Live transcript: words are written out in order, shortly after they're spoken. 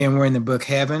And we're in the book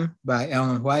Heaven by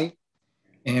Ellen White.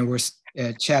 And we're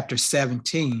at chapter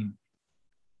 17,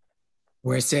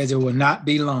 where it says it will not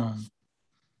be long.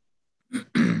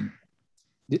 Do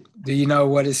you know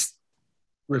what it's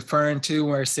referring to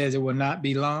where it says it will not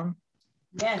be long?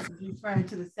 Yes, it's referring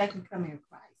to the second coming of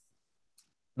Christ.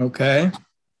 Okay.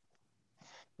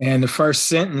 And the first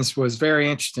sentence was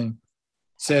very interesting.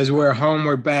 It says, we're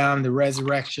homeward bound, the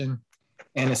resurrection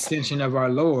and ascension of our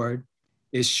Lord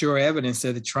is sure evidence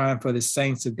of the triumph of the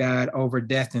saints of God over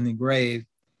death and the grave,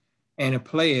 and a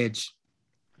pledge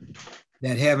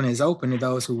that heaven is open to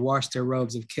those who wash their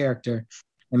robes of character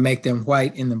and make them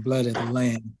white in the blood of the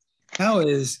Lamb. How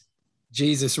is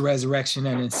Jesus' resurrection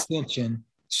and ascension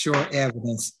sure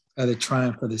evidence of the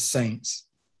triumph of the saints?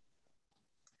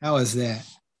 How is that?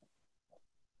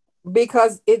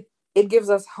 Because it gives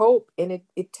us hope, and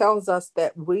it tells us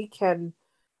that we can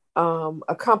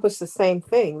accomplish the same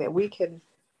thing, that we can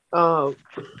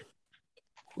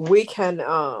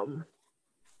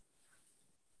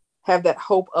have that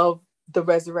hope of the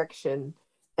resurrection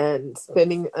and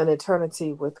spending an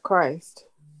eternity with Christ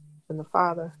and the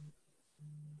Father.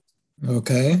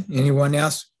 Okay. Anyone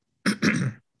else?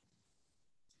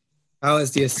 How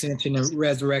is the ascension and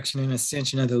resurrection and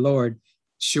ascension of the Lord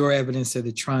sure evidence of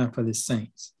the triumph of the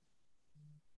saints?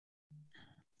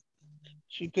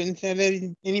 She couldn't say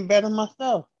that any better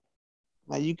myself.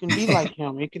 Like, you can be like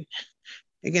him. It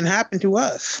can happen to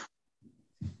us.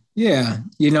 Yeah,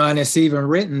 and it's even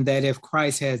written that if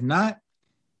Christ has not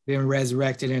been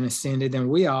resurrected and ascended, then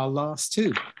we all lost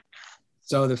too.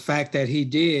 So the fact that he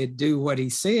did do what he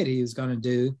said he was going to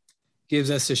do gives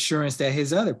us assurance that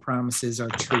his other promises are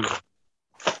true.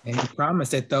 And he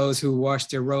promised that those who wash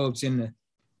their robes in the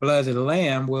blood of the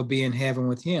Lamb will be in heaven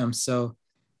with him. So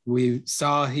we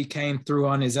saw he came through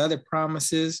on his other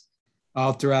promises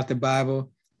all throughout the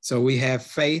Bible. So we have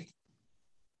faith,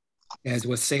 as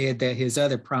was said, that his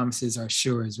other promises are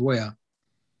sure as well.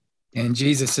 And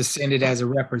Jesus ascended as a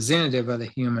representative of the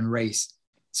human race.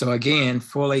 So again,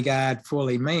 fully God,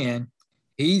 fully man,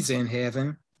 he's in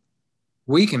heaven.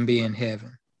 We can be in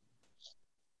heaven.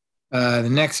 The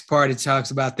next part, it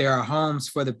talks about there are homes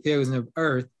for the pilgrims of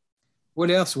earth.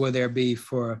 What else will there be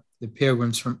for the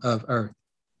pilgrims of earth?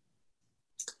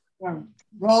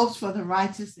 Robes for the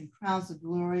righteous and crowns of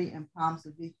glory and palms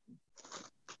of victory.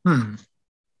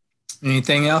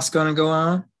 Anything else going to go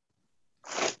on?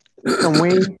 Some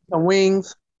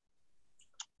wings.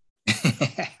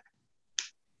 I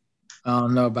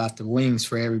don't know about the wings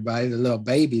for everybody. The little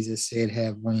babies, it said,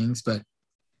 have wings. But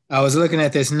I was looking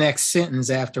at this next sentence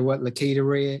after what Lakita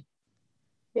read,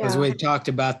 because we talked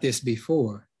about this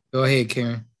before. Go ahead,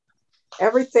 Karen.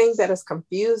 Everything that has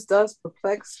confused us,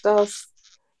 perplexed us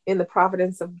in the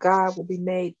providence of God will be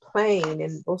made plain.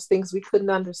 And those things we couldn't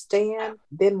understand,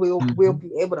 then we'll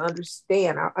be able to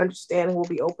understand. Our understanding will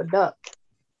be opened up.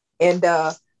 And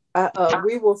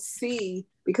we will see,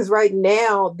 because right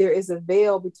now there is a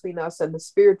veil between us and the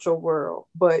spiritual world,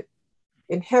 but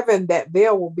in heaven that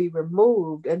veil will be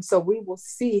removed. And so we will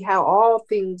see how all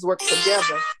things work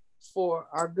together for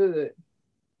our good.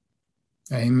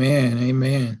 Amen.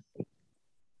 Amen.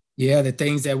 Yeah, the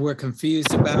things that we're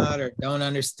confused about or don't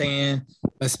understand,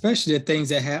 especially the things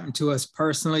that happen to us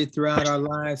personally throughout our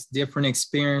lives, different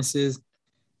experiences,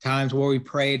 times where we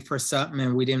prayed for something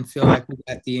and we didn't feel like we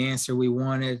got the answer we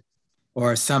wanted,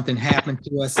 or something happened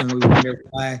to us and we wondered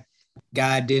why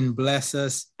God didn't bless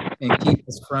us and keep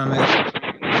us from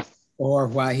it, or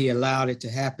why he allowed it to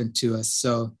happen to us.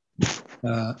 So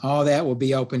all that will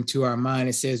be open to our mind.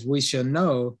 It says, we shall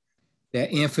know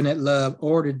that infinite love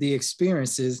ordered the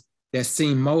experiences that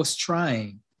seem most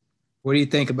trying. What do you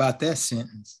think about that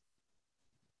sentence?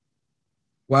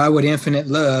 Why would infinite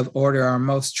love order our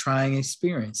most trying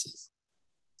experiences?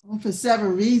 Well, for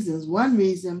several reasons. One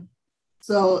reason,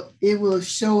 so it will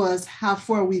show us how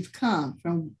far we've come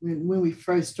from when we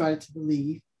first started to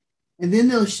believe. And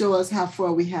then it'll show us how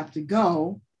far we have to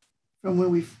go from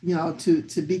when we,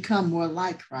 to become more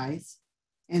like Christ.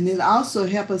 And it also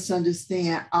help us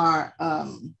understand our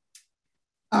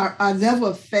level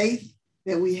of faith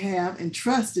that we have and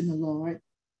trust in the Lord.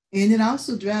 And it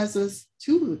also drives us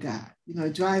to God.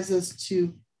 It drives us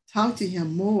to talk to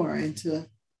him more and to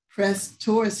press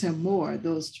towards him more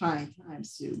those trying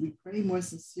times too. We pray more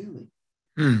sincerely.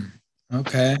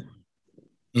 Okay.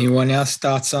 Anyone else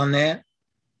thoughts on that?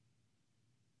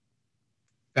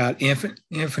 About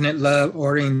infinite love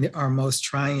ordering our most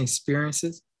trying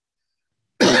experiences?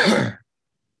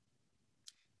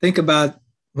 Think about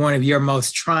one of your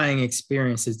most trying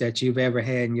experiences that you've ever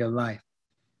had in your life.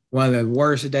 One of the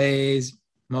worst days,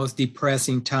 most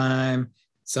depressing time,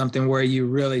 something where you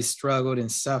really struggled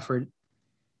and suffered.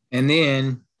 And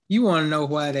then you want to know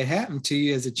why that happened to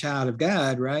you as a child of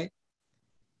God, right?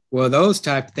 Well, those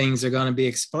type of things are going to be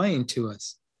explained to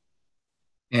us.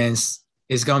 And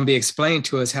it's going to be explained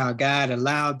to us how God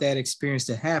allowed that experience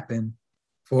to happen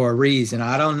for a reason.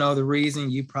 I don't know the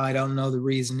reason. You probably don't know the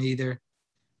reason either.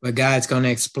 But God's going to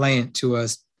explain it to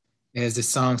us. As the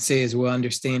song says, we'll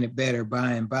understand it better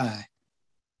by and by.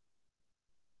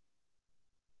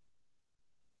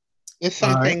 It's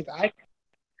something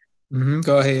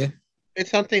Go ahead.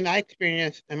 It's something I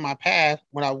experienced in my past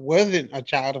when I wasn't a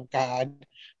child of God.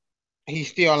 He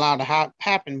still allowed to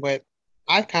happen, but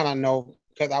I kind of know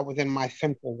because I was in my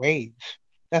sinful ways.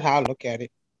 That's how I look at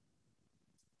it.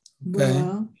 Okay.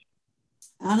 Well,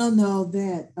 I don't know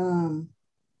that.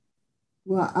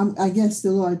 I guess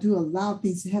the Lord do allow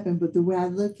things to happen, but the way I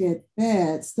look at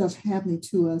bad stuff happening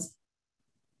to us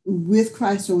with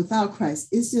Christ or without Christ,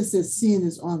 it's just that sin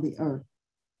is on the earth.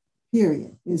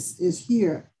 Period. Is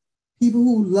here. People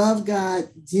who love God,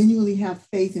 genuinely have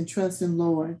faith and trust in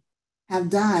Lord, have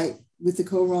died with the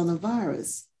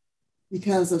coronavirus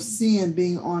because of sin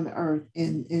being on earth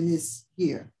and is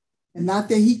here. And not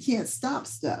that he can't stop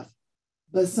stuff,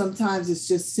 but sometimes it's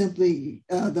just simply,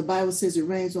 the Bible says it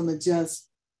rains on the just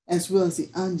as well as the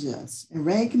unjust. And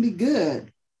rain can be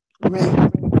good. Rain can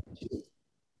be good.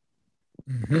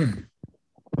 Mm-hmm.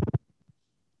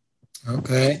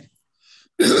 Okay.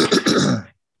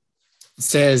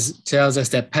 Tells us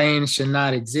that pain should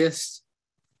not exist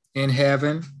in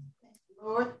heaven.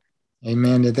 Lord.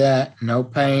 Amen to that. No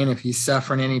pain. If you're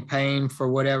suffering any pain for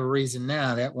whatever reason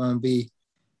now, that won't be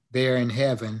there in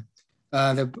heaven.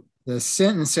 The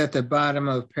sentence at the bottom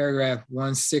of paragraph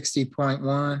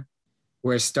 160.1,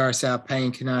 where it starts out,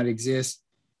 pain cannot exist.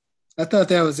 I thought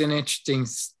that was an interesting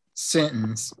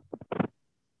sentence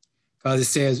because it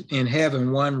says, in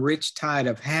heaven, one rich tide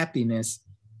of happiness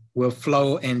will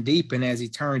flow and deepen as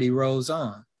eternity rolls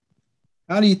on.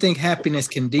 How do you think happiness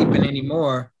can deepen any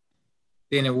more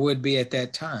than it would be at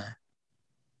that time?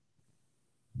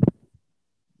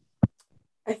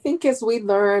 I think as we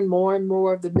learn more and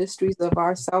more of the mysteries of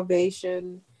our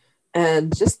salvation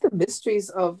and just the mysteries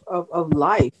of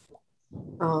life,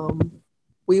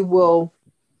 we will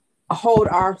hold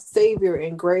our Savior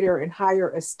in greater and higher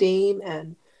esteem.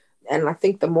 And I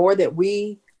think the more that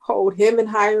we hold him in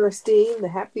higher esteem, the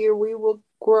happier we will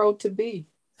grow to be.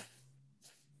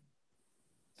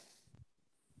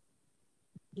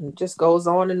 It just goes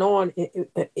on and on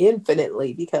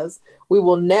infinitely, because we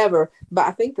will never, but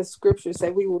I think the scriptures say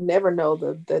we will never know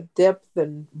the depth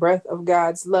and breadth of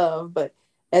God's love. But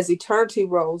as eternity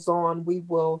rolls on, we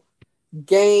will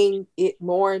gain it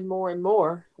more and more and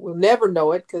more. We'll never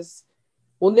know it because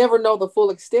we'll never know the full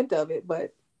extent of it,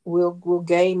 but we'll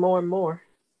gain more and more.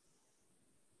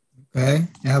 Okay.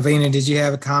 Alvina, did you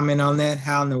have a comment on that?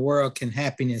 How in the world can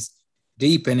happiness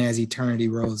deepen as eternity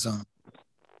rolls on?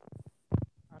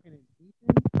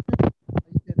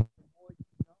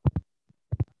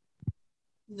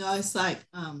 No, it's like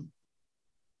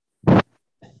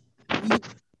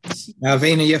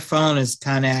Alvina, your phone is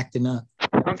kind of acting up.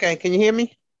 Okay, can you hear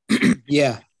me?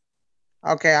 Yeah.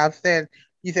 Okay,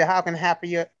 you said how can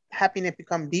happiness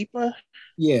become deeper?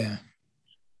 Yeah.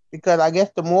 Because I guess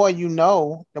the more you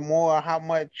know, the more how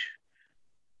much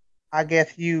I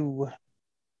guess you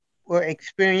will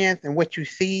experience and what you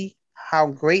see, how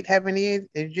great heaven is,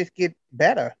 it just gets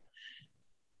better.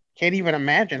 Can't even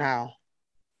imagine how.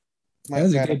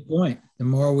 That's a good point. The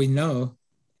more we know,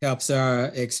 helps our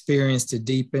experience to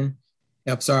deepen,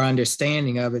 helps our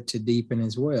understanding of it to deepen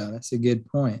as well. That's a good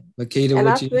point. Lakita,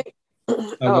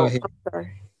 go ahead. I'm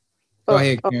sorry. Go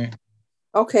ahead, Karen.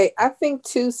 Okay, I think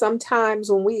too,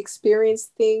 sometimes when we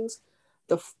experience things,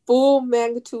 the full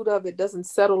magnitude of it doesn't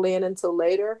settle in until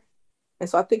later. And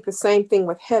so I think the same thing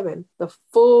with heaven, the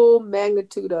full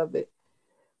magnitude of it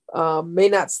may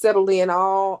not settle in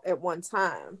all at one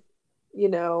time,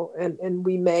 and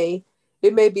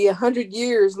it may be 100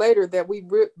 years later that we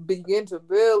begin to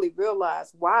really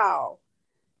realize, wow,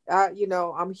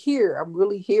 I'm here. I'm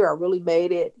really here. I really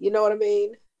made it. You know what I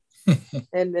mean?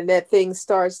 and that thing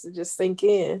starts to just sink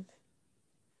in.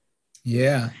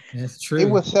 Yeah, that's true. It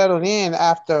was settled in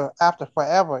after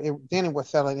forever. Then it was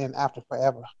settled in after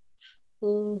forever.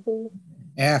 Mm-hmm.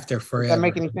 After forever. Does that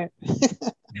make any sense?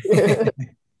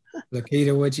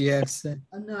 Lakita, what you have to say?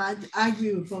 No, I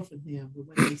agree with both of them with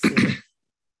what they said.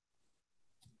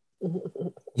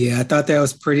 Yeah, I thought that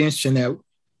was pretty interesting,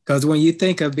 because when you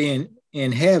think of being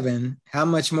in heaven, how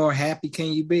much more happy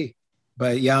can you be?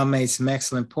 But y'all made some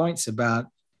excellent points about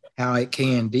how it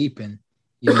can deepen,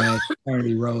 as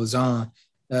eternity rolls on.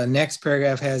 The next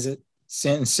paragraph has a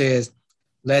sentence says,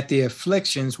 let the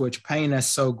afflictions which pain us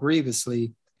so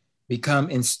grievously become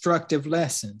instructive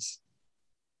lessons,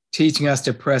 teaching us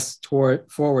to press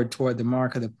forward toward the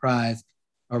mark of the prize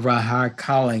of our high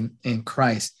calling in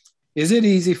Christ. Is it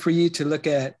easy for you to look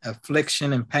at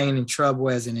affliction and pain and trouble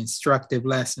as an instructive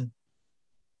lesson?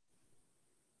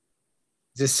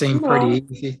 Does this seem pretty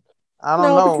easy? I don't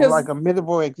know, because like a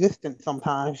miserable existence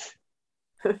sometimes.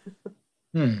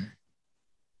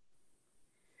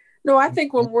 No, I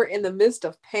think when we're in the midst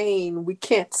of pain, we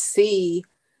can't see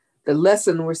the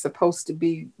lesson we're supposed to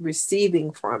be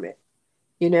receiving from it,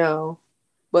 you know.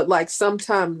 But like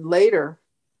sometime later,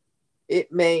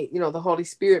 it may, you know, the Holy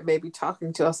Spirit may be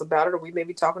talking to us about it, or we may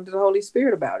be talking to the Holy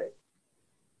Spirit about it.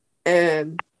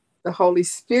 And the Holy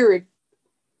Spirit,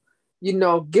 you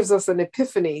know, gives us an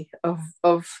epiphany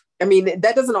of I mean,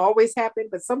 that doesn't always happen,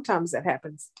 but sometimes that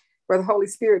happens, where the Holy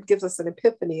Spirit gives us an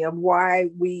epiphany of why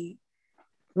we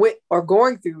went or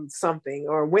going through something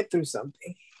or went through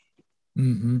something.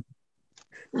 Mm-hmm.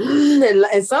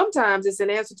 And sometimes it's an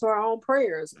answer to our own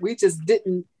prayers. We just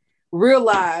didn't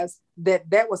realize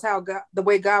that was how God, the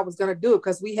way God was going to do it,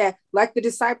 because we had, like the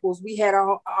disciples, we had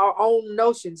our own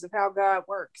notions of how God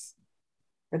works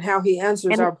and how he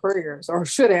answers our prayers, or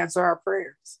should answer our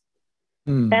prayers.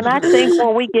 And I think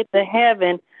when we get to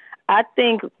heaven, I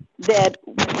think that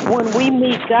when we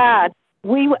meet God,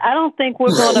 I don't think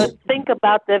we're going to think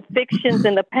about the afflictions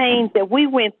and the pains that we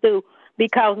went through,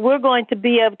 because we're going to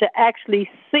be able to actually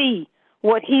see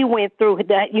what he went through,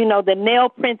 that, you know, the nail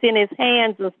prints in his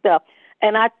hands and stuff.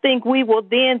 And I think we will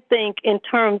then think in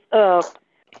terms of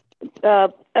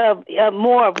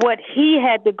more of what he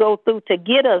had to go through to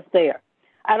get us there.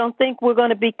 I don't think we're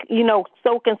going to be, you know,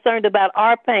 so concerned about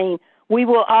our pain. We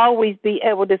will always be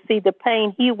able to see the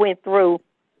pain he went through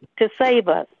to save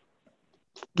us.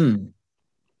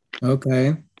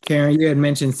 Okay. Karen, you had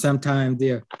mentioned sometime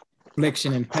the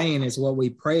affliction and pain is what we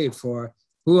prayed for.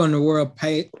 Who in the world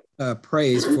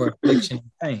prays for affliction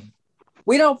and pain?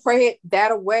 We don't pray it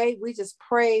that way. We just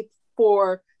pray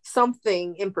for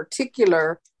something in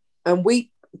particular, and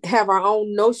we have our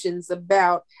own notions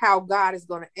about how God is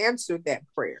going to answer that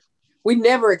prayer. We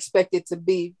never expect it to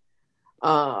be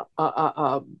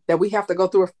that we have to go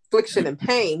through affliction and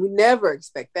pain. We never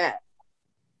expect that.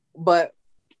 But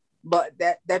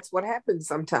that's what happens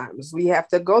sometimes. We have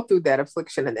to go through that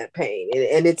affliction and that pain.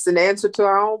 And it's an answer to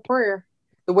our own prayer,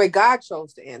 the way God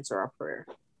chose to answer our prayer.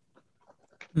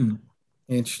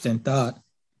 Interesting thought.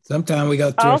 Sometimes we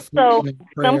go through also,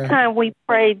 sometimes we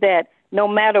pray that no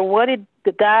matter what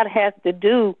God has to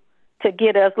do to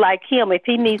get us like him, if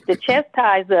he needs to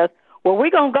chastise us, well,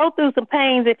 we're going to go through some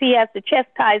pains if he has to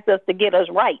chastise us to get us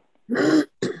right.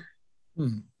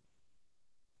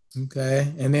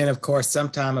 Okay. And then, of course,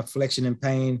 sometimes affliction and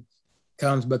pain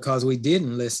comes because we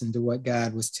didn't listen to what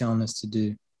God was telling us to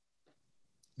do.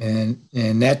 And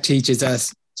that teaches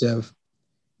us to,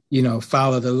 you know,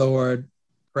 follow the Lord,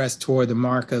 press toward the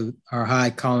mark of our high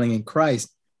calling in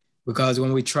Christ. Because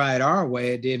when we tried our way,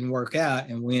 it didn't work out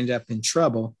and we ended up in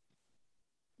trouble.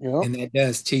 Yep. And that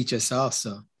does teach us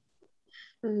also.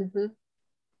 Mm-hmm.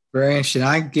 Very interesting.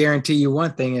 I guarantee you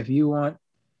one thing: if you want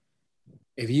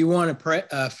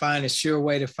to find a sure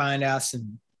way to find out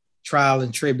some trial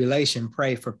and tribulation,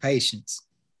 pray for patience.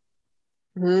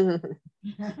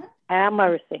 Mm-hmm. Have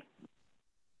mercy.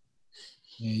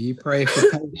 Yeah, you pray for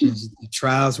patience. The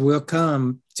trials will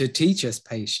come to teach us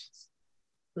patience.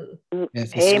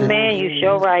 Amen. You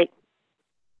sure right.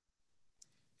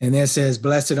 And then it says,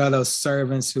 "Blessed are those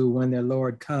servants who, when their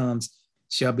Lord comes,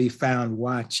 shall be found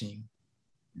watching."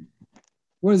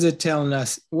 What is it telling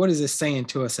us? What is it saying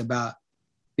to us about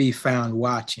be found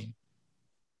watching?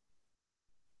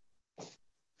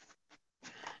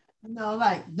 You know,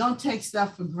 like, don't take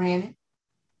stuff for granted.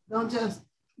 Don't just,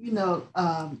 you know,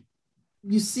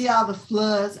 you see all the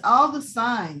floods, all the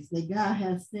signs that God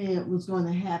has said was going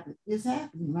to happen. It's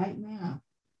happening right now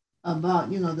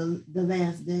about, you know, the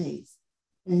last days.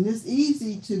 And it's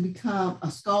easy to become a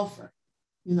scoffer.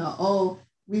 You know, oh,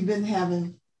 we've been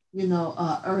having, you know,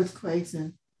 earthquakes,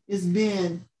 and it's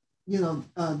been, you know,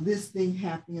 this thing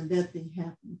happening and that thing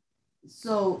happening.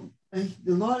 So the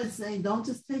Lord is saying, don't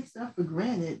just take stuff for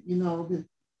granted. You know, that,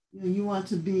 you know, you want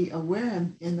to be aware,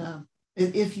 and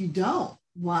if you don't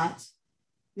watch,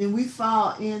 then we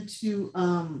fall into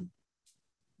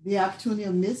the opportunity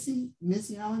of missing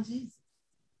out on Jesus.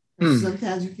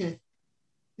 Sometimes you can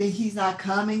think he's not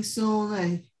coming soon,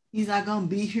 and he's not going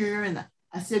to be here, and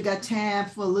I still got time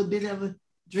for a little bit of a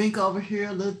drink over here,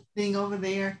 a little thing over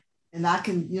there, and I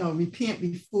can, you know, repent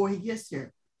before he gets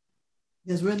here,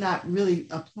 because we're not really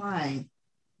applying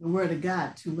the word of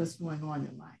God to what's going on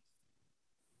in life.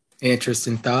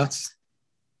 Interesting thoughts.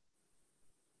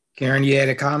 Karen, you had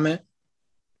a comment?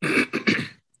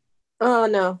 Oh,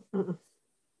 no. Mm-mm.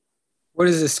 What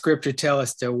does the scripture tell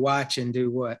us to watch and do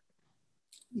what?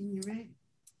 You ready?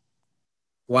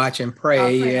 Watch and pray,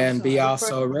 Pray, yeah, and be sorry.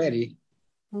 also ready,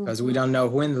 because we don't know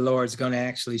when the Lord's going to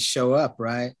actually show up,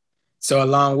 right? So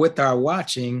along with our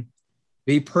watching,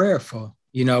 be prayerful.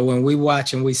 You know, when we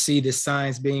watch and we see the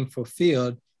signs being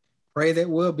fulfilled, pray that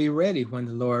we'll be ready when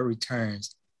the Lord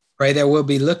returns. Pray that we'll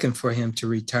be looking for him to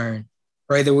return.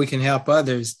 Pray that we can help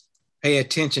others pay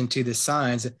attention to the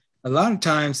signs. A lot of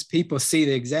times people see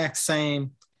the exact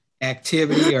same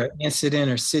activity or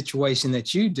incident or situation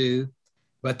that you do,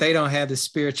 but they don't have the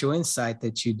spiritual insight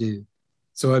that you do.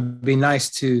 So it'd be nice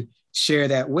to share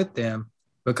that with them,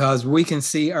 because we can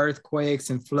see earthquakes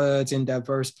and floods in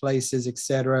diverse places,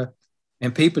 etc.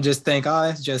 And people just think, oh,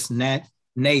 that's just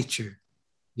nature.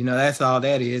 You know, that's all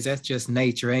that is. That's just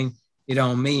nature. It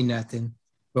don't mean nothing.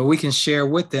 But we can share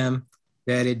with them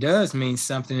that it does mean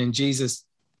something. And Jesus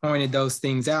pointed those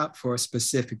things out for a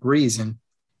specific reason.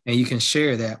 And you can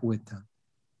share that with them.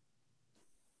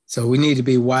 So we need to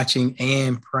be watching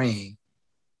and praying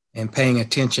and paying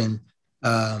attention.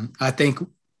 I think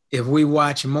if we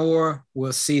watch more,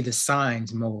 we'll see the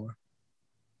signs more.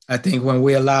 I think when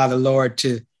we allow the Lord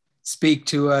to speak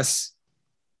to us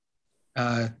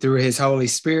through his Holy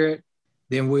Spirit,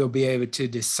 then we'll be able to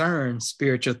discern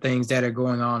spiritual things that are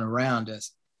going on around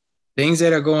us. Things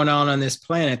that are going on this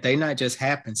planet, they're not just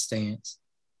happenstance.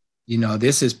 You know,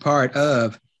 this is part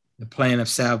of the plan of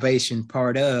salvation,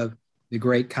 part of the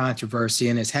great controversy,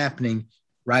 and it's happening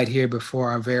right here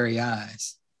before our very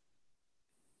eyes.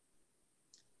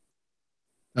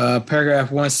 Paragraph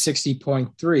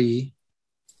 160.3,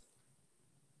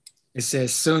 it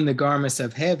says, soon the garments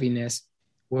of heaviness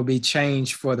will be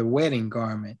changed for the wedding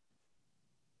garment.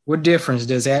 What difference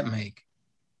does that make?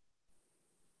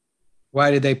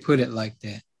 Why did they put it like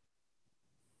that?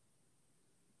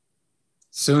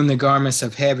 Soon the garments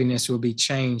of heaviness will be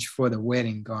changed for the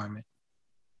wedding garment.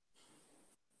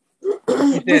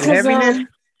 You said heaviness?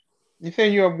 You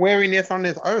said you're wearing this on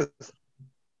this earth.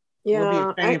 Yeah.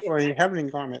 Will be exchanged for a heavenly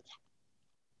garment.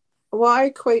 Well, I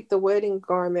equate the wedding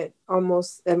garment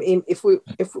almost, I mean, if we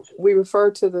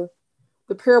refer to the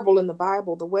parable in the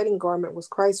Bible, the wedding garment was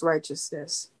Christ's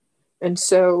righteousness. And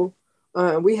so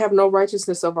we have no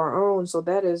righteousness of our own. So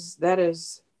that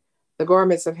is the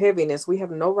garments of heaviness. We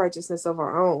have no righteousness of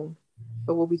our own,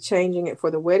 but we'll be changing it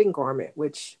for the wedding garment,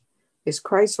 which is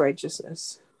Christ's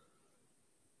righteousness.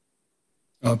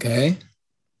 Okay.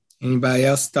 Anybody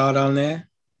else thought on that?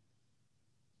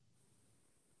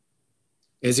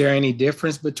 Is there any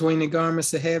difference between the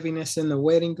garments of heaviness and the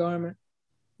wedding garment?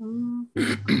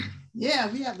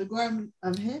 Yeah, we have the garment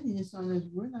of heaviness on us.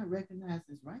 We're not recognized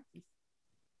as righteous.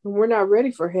 We're not ready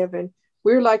for heaven.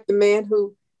 We're like the man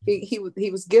who he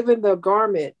was given the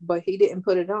garment, but he didn't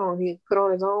put it on. He put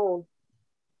on his own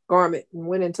garment and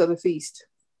went into the feast.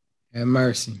 Have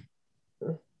mercy.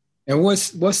 And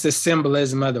what's the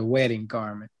symbolism of the wedding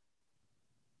garment?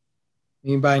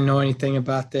 Anybody know anything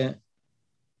about that?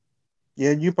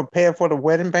 Yeah, you prepare for the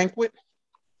wedding banquet.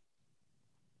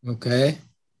 Okay.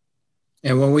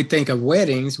 And when we think of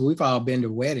weddings, we've all been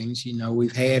to weddings. You know,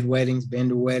 we've had weddings, been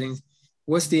to weddings.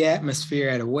 What's the atmosphere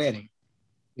at a wedding?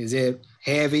 Is it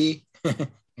heavy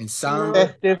and somber?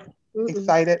 Festive,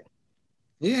 excited.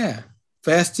 Yeah.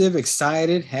 Festive,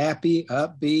 excited, happy,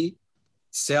 upbeat,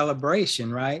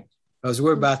 celebration, right? Because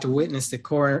we're about to witness the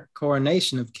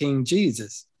coronation of King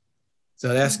Jesus. So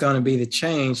that's going to be the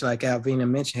change, like Alvina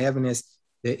mentioned. Heaven is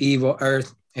the evil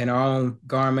earth and our own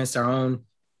garments, our own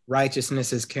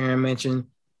righteousness, as Karen mentioned,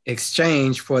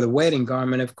 exchange for the wedding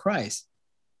garment of Christ.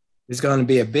 It's going to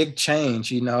be a big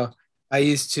change. You know, I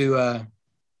used to,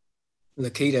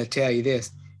 Lakita, tell you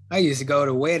this, I used to go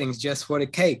to weddings just for the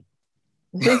cake.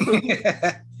 You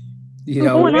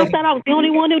know, and I thought I was the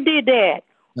only one who did that.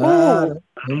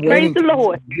 Praise the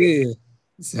Lord. Good.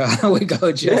 So we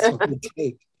go just for the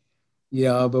cake.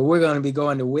 Yeah, but we're going to be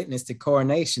going to witness the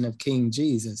coronation of King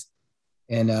Jesus.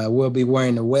 And we'll be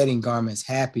wearing the wedding garments,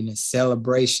 happiness,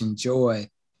 celebration, joy.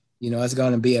 You know, it's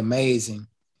going to be amazing.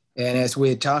 And as we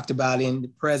had talked about, in the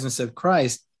presence of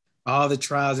Christ, all the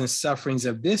trials and sufferings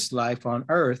of this life on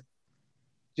earth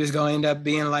just going to end up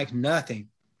being like nothing,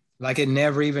 like it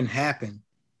never even happened.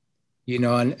 You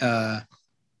know, and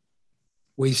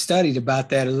we've studied about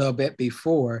that a little bit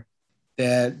before,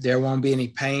 that there won't be any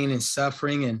pain and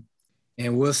suffering,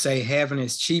 and we'll say heaven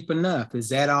is cheap enough. Is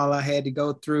that all I had to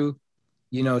go through,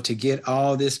 you know, to get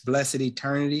all this blessed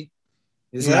eternity?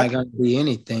 It's not going to be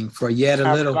anything for yet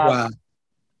a little while.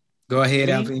 Go ahead,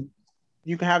 Alvin.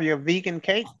 You can have your vegan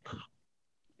cake.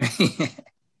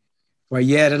 For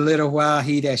yet a little while,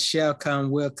 he that shall come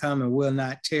will come and will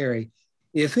not tarry.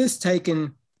 if it's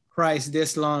taken Christ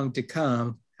this long to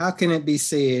come, how can it be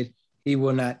said he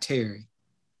will not tarry?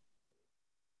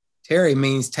 Tarry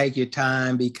means take your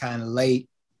time, be kind of late.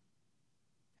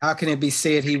 How can it be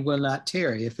said he will not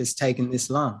tarry if it's taken this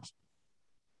long?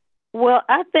 Well,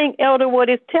 I think, Elder, what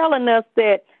it's telling us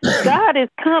that God is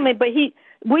coming, but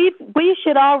we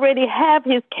should already have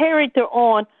his character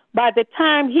on by the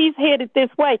time he's headed this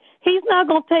way. He's not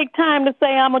going to take time to say,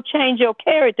 I'm going to change your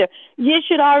character. It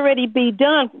should already be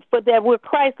done for that. We're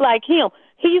Christ like him.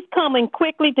 He's coming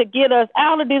quickly to get us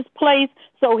out of this place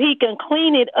so he can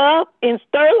clean it up and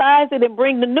sterilize it and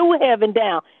bring the new heaven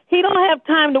down. He don't have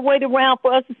time to wait around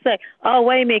for us to say, oh,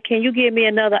 wait a minute, can you give me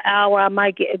another hour? I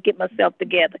might get myself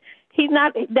together. He's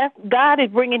not. That's God is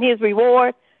bringing his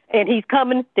reward, and he's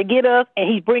coming to get us, and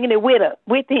he's bringing it with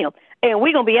him, and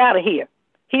we're gonna be out of here.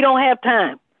 He don't have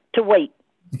time to wait.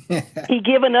 He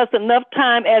given us enough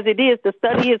time as it is to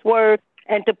study his word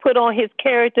and to put on his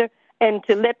character and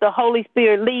to let the Holy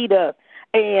Spirit lead us.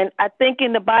 And I think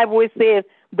in the Bible it says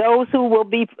those who will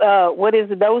be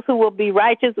those who will be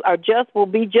righteous or just will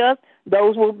be just.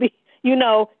 Those will be,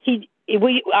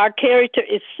 our character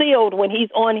is sealed when he's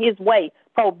on his way.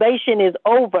 Probation is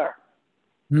over.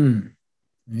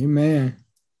 Amen.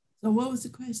 So what was the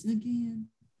question again?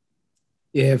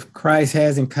 If Christ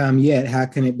hasn't come yet, how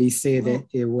can it be said that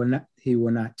he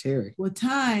will not tarry? Well,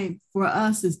 time for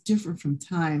us is different from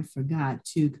time for God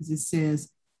too, because it says,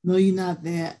 know you not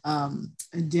that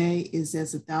a day is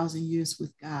as 1,000 years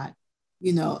with God,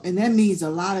 and that means a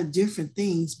lot of different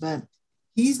things, but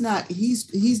he's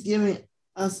giving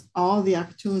us all the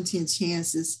opportunity and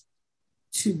chances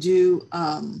to do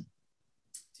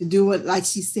what, like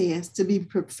she says, to be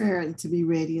prepared and to be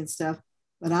ready and stuff,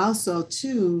 but also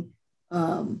too,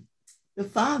 only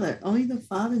the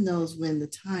Father knows when the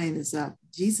time is up.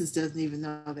 Jesus doesn't even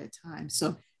know that time.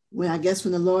 So when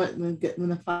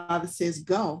the Father says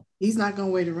go, he's not going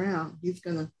to wait around. He's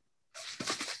going to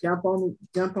jump on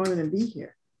it and be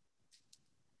here.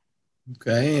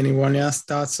 Okay. Anyone else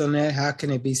thoughts on that? How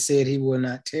can it be said he will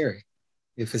not tarry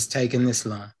if it's taken this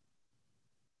long?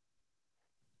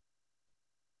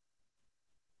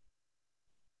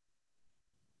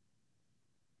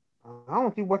 I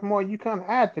don't see what more you can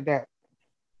add to that.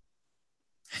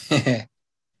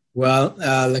 Well,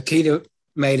 Lakita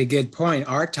made a good point.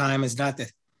 Our time is not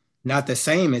the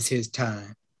same as his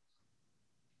time.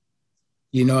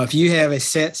 If you have a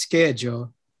set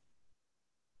schedule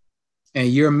and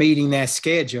you're meeting that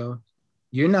schedule,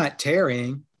 you're not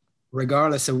tarrying,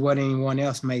 regardless of what anyone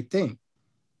else may think.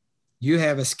 You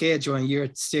have a schedule and you're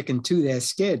sticking to that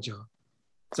schedule.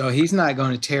 So he's not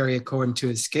going to tarry according to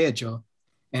his schedule.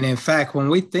 And in fact, when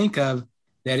we think of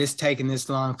that it's taking this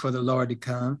long for the Lord to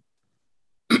come,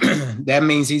 that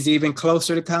means he's even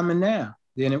closer to coming now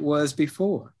than it was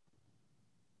before.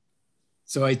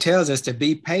 So he tells us to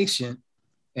be patient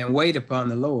and wait upon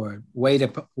the Lord. Wait,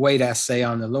 I say,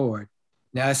 on the Lord.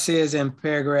 Now it says in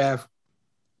paragraph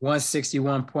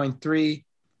 161.3,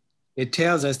 it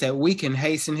tells us that we can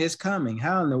hasten his coming.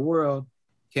 How in the world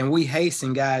can we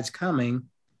hasten God's coming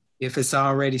if it's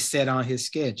already set on his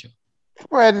schedule?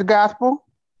 Spread the gospel,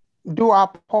 do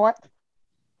our part.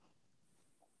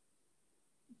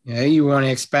 Yeah, you want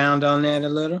to expound on that a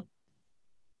little?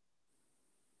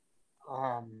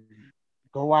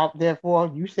 Go out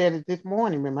therefore. You said it this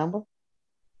morning, remember?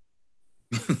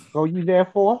 Go you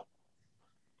therefore.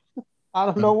 I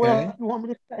don't know what you want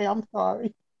me to say. I'm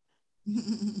sorry.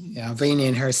 Yeah, Alvina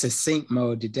in her succinct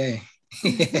mode today.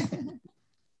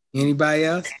 Anybody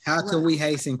else? How can we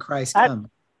hasten Christ's coming?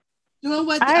 Doing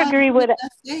what I agree with it.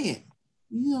 Saying.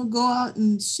 Go out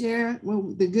and share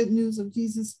the good news of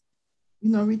Jesus,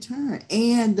 return,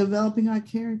 and developing our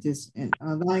characters and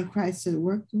allowing Christ to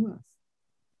work through us.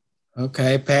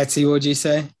 Okay, Patsy, what'd you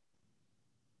say?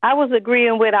 I was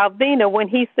agreeing with Alvina when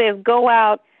he says go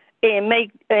out and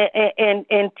make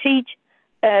and teach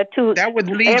to every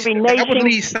nation. That would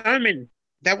Lee's sermon.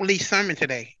 That would Lee's sermon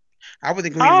today. I was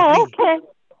agreeing with Lee.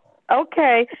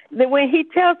 Okay. Then when he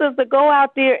tells us to go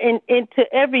out there and into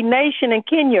every nation in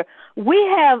Kenya,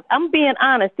 I'm being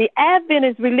honest, the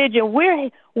Adventist religion,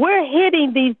 we're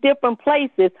hitting these different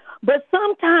places, but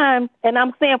sometimes, and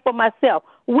I'm saying for myself,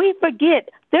 we forget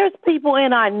there's people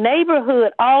in our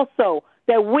neighborhood also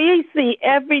that we see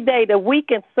every day that we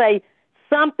can say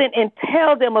something and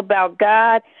tell them about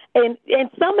God. And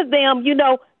some of them,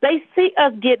 they see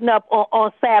us getting up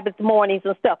on Sabbath mornings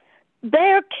and stuff.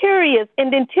 They're curious,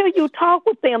 and until you talk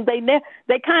with them, they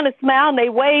kind of smile and they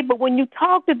wave. But when you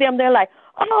talk to them, they're like,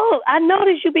 "Oh, I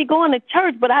noticed you be going to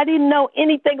church, but I didn't know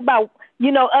anything about,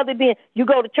 other than you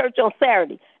go to church on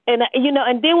Saturday." And,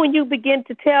 and then when you begin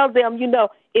to tell them,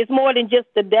 it's more than just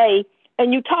a day,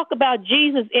 and you talk about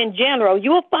Jesus in general,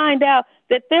 you'll find out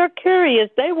that they're curious.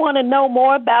 They want to know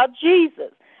more about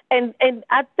Jesus. And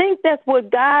I think that's what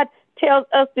God tells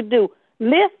us to do.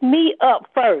 Lift me up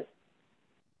first.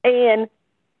 And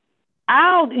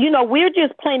we're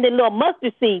just planting a little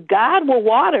mustard seed. God will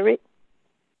water it.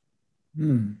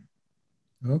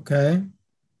 Okay.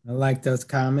 I like those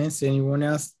comments. Anyone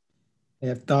else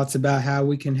have thoughts about how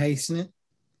we can hasten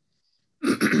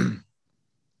it?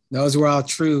 Those were all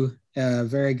true,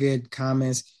 very good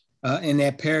comments. In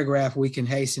that paragraph, we can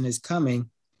hasten his coming.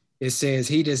 It says,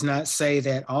 he does not say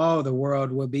that all the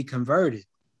world will be converted.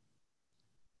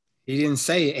 He didn't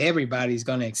say everybody's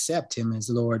going to accept him as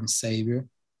Lord and Savior,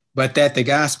 but that the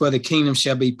gospel of the kingdom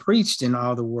shall be preached in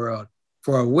all the world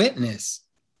for a witness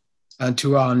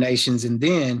unto all nations, and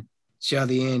then shall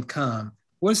the end come.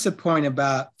 What's the point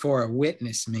about for a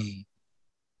witness mean?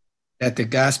 That the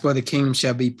gospel of the kingdom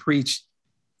shall be preached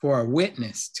for a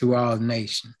witness to all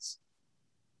nations.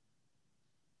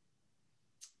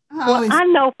 Well, I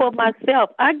know for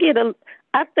myself, I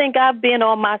think I've been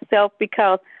on myself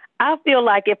because I feel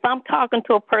like if I'm talking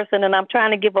to a person and I'm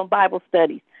trying to give them Bible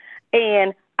studies,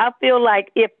 and I feel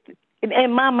like if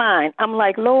in my mind, I'm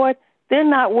like, Lord, they're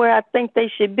not where I think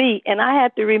they should be. And I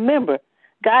have to remember,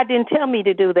 God didn't tell me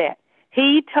to do that.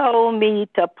 He told me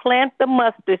to plant the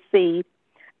mustard seed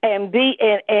and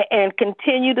and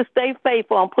continue to stay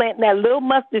faithful on planting that little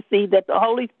mustard seed that the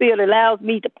Holy Spirit allows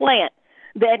me to plant,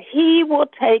 that he will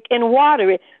take and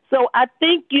water it. So I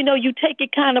think, you take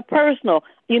it kind of personal.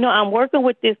 I'm working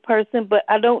with this person, but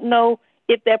I don't know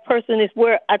if that person is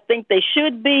where I think they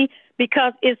should be,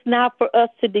 because it's not for us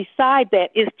to decide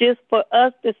that. It's just for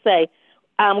us to say,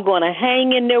 I'm going to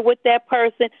hang in there with that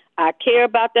person. I care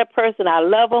about that person. I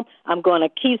love them. I'm going to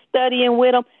keep studying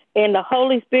with them. And the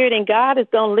Holy Spirit and God is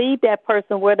going to lead that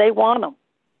person where they want them.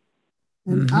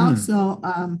 And also,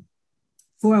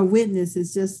 for a witness,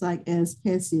 it's just like as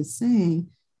Patsy is saying,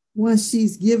 once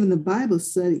she's given the Bible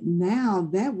study, now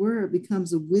that word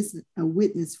becomes a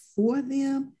witness for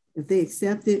them if they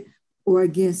accept it, or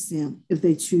against them if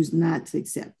they choose not to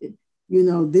accept it.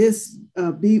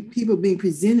 People being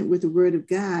presented with the word of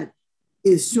God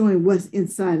is showing what's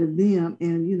inside of them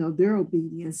and, their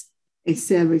obedience, et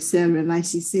cetera, et cetera. And like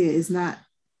she said, it's not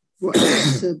for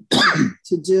us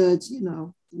to judge,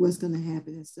 what's going to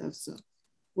happen and stuff. So,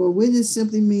 well, witness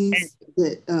simply means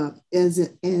that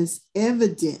as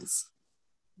evidence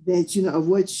that, of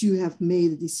what you have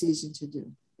made a decision to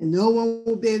do. And no one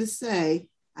will be able to say,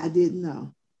 I didn't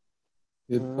know.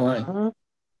 Good point.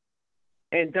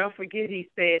 And don't forget, he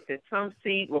said that some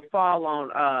seed will fall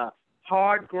on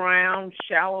hard ground,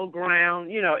 shallow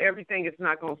ground. Everything is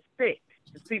not going to stick.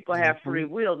 The people have free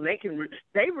will, and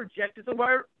they rejected the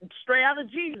word straight out of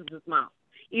Jesus' mouth.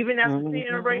 Even after seeing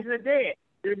him raise the dead,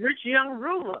 the rich young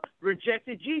ruler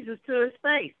rejected Jesus to his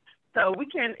face. So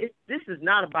this is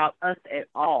not about us at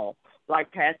all.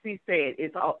 Like Patsy said,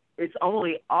 it's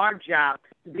only our job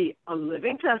to be a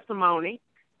living testimony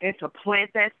and to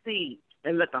plant that seed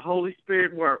and let the Holy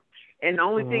Spirit work. And the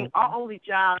only thing, our only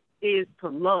job is to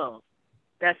love.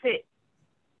 That's it.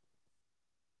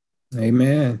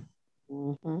 Amen.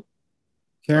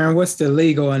 Karen, what's the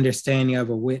legal understanding of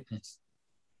a witness?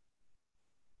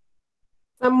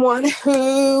 Someone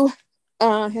who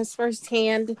has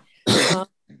firsthand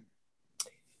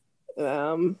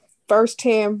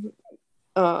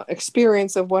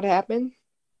experience of what happened.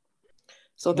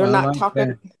 So they're not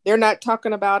talking. They're not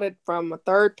talking about it from a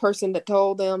third person that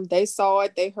told them. They saw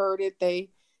it, they heard it, they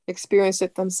experienced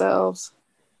it themselves.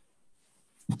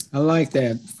 I like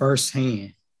that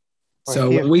firsthand. So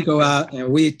when we go out and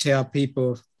we tell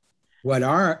people what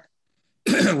our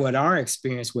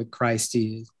experience with Christ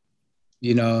is,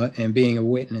 and being a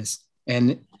witness,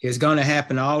 and it's going to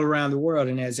happen all around the world.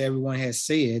 And as everyone has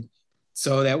said,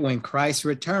 so that when Christ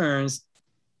returns,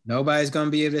 nobody's going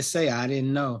to be able to say, I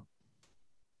didn't know,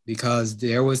 because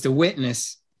there was the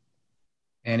witness,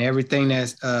 and everything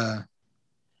that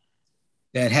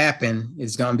happened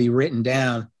is going to be written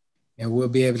down. And we'll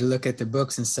be able to look at the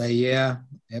books and say, yeah,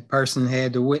 that person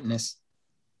had the witness,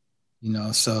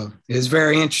 so it's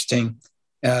very interesting.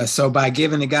 So by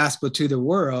giving the gospel to the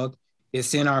world,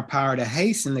 it's in our power to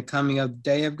hasten the coming of the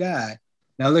day of God.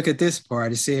 Now look at this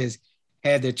part. It says,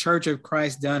 had the Church of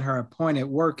Christ done her appointed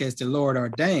work as the Lord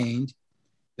ordained,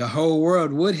 the whole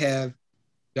world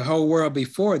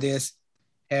before this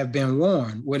would have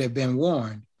been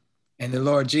warned. And the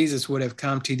Lord Jesus would have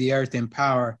come to the earth in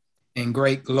power and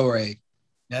great glory.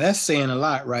 Now that's saying a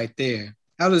lot right there.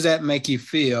 How does that make you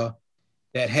feel,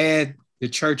 that had the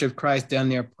Church of Christ done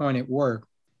their appointed work,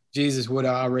 Jesus would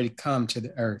have already come to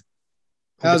the earth.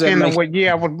 How's that Depending on make? what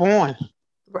year I was born.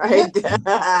 Right.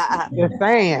 Just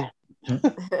saying.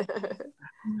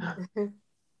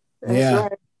 That's Yeah.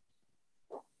 right.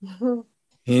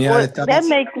 Any Well, other thoughts?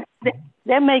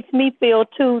 that makes me feel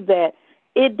too that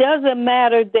it doesn't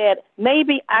matter that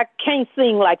maybe I can't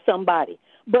sing like somebody,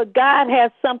 but God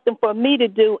has something for me to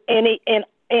do, and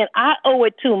I owe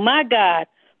it to my God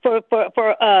for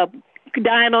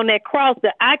dying on that cross,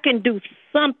 that I can do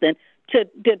something to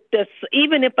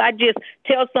even if I just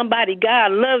tell somebody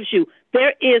God loves you.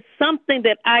 There is something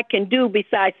that I can do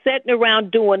besides sitting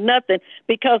around doing nothing,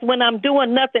 because when I'm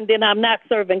doing nothing, then I'm not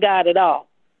serving God at all.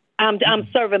 I'm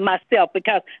serving myself,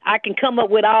 because I can come up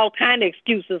with all kind of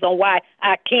excuses on why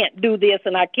I can't do this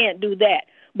and I can't do that.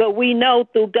 But we know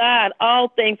through God, all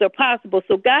things are possible.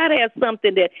 So God has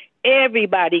something that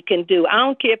everybody can do. I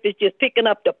don't care if it's just picking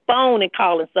up the phone and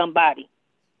calling somebody.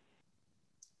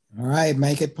 All right,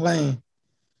 make it plain.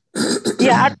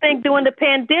 Yeah, I think during the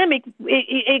pandemic,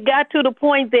 it got to the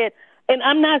point that, and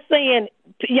I'm not saying,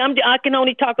 I can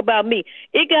only talk about me.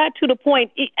 It got to the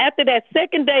point, after that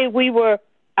second day we were,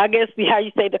 I guess how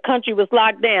you say, the country was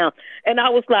locked down. And I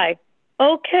was like,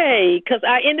 okay, because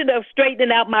I ended up straightening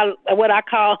out what I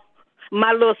call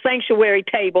my little sanctuary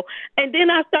table. And then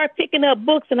I start picking up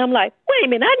books, and I'm like, wait a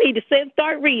minute, I need to sit and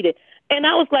start reading. And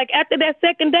I was like, after that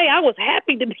second day, I was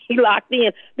happy to be locked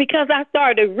in, because I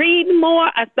started reading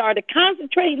more. I started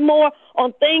concentrating more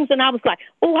on things. And I was like,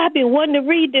 oh, I've been wanting to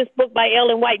read this book by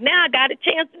Ellen White. Now I got a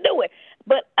chance to do it.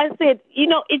 But I said,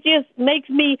 it just makes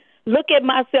me look at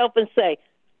myself and say,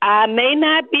 I may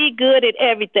not be good at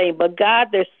everything, but God,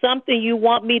 there's something you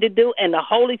want me to do, and the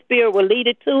Holy Spirit will lead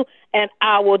it to, and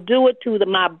I will do it to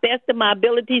my best of my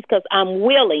abilities, because I'm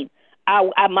willing.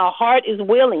 My heart is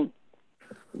willing.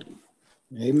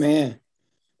 Amen.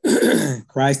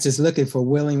 Christ is looking for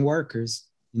willing workers.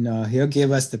 He'll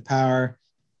give us the power,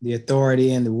 the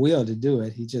authority, and the will to do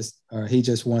it. He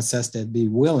just wants us to be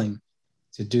willing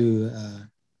to do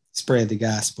spread the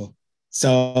gospel.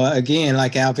 So again,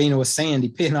 like Alvina was saying,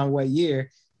 depending on what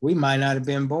year, we might not have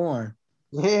been born.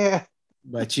 Yeah.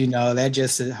 But that's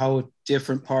just a whole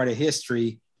different part of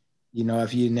history,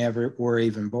 if you never were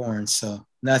even born. So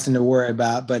nothing to worry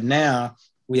about. But now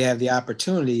we have the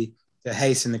opportunity to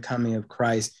hasten the coming of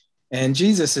Christ. And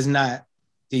Jesus is not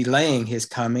delaying his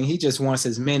coming. He just wants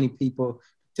as many people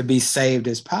to be saved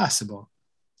as possible.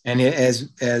 And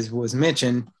as was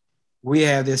mentioned, we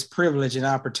have this privilege and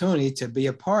opportunity to be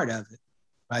a part of it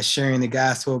by sharing the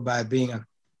gospel, by being a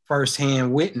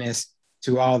firsthand witness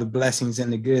to all the blessings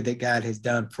and the good that God has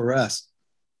done for us.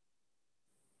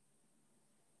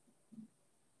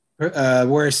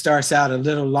 Where it starts out a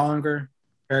little longer,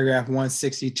 paragraph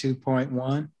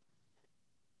 162.1.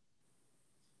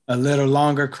 A little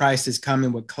longer, Christ is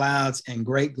coming with clouds and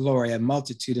great glory. A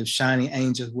multitude of shining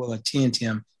angels will attend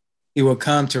him. He will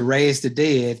come to raise the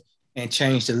dead and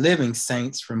change the living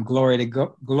saints from glory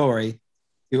to glory.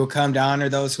 He will come to honor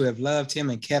those who have loved him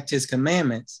and kept his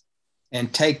commandments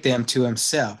and take them to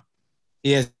himself.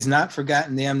 He has not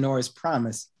forgotten them nor his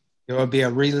promise. There will be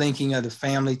a relinking of the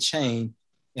family chain.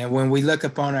 And when we look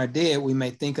upon our dead, we may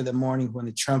think of the morning when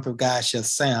the trump of God shall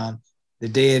sound. The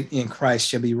dead in Christ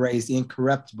shall be raised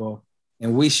incorruptible,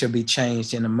 and we shall be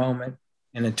changed in a moment,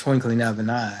 in a twinkling of an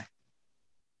eye.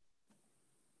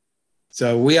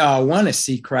 So we all want to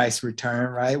see Christ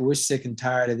return, right? We're sick and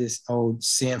tired of this old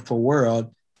sinful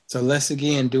world. So let's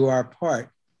again do our part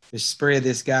to spread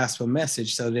this gospel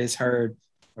message so that it's heard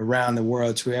around the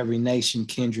world to every nation,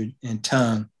 kindred, and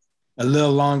tongue. A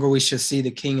little longer, we shall see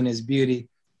the King in his beauty.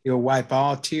 He will wipe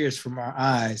all tears from our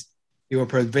eyes. He will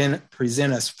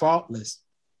present us faultless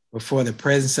before the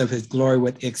presence of his glory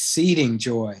with exceeding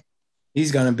joy.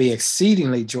 He's going to be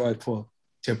exceedingly joyful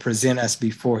to present us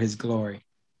before his glory.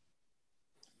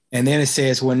 And then it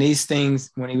says, when he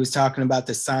was talking about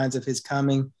the signs of his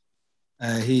coming,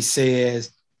 he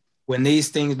says, when these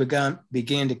things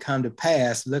begin to come to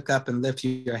pass, look up and lift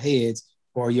your heads,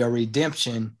 for your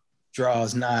redemption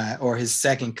draws nigh, or his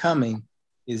second coming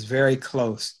is very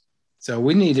close. So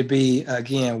we need to be,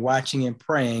 again, watching and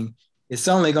praying. It's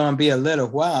only going to be a little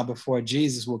while before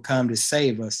Jesus will come to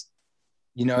save us.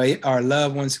 Our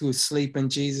loved ones who sleep in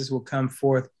Jesus will come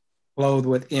forth clothed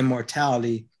with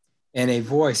immortality and a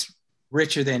voice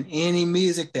richer than any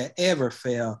music that ever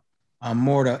fell on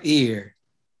mortal ear.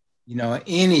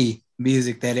 Any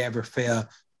music that ever fell.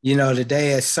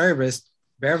 Today at service,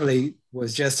 Beverly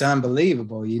was just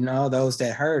unbelievable. Those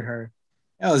that heard her,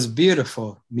 that was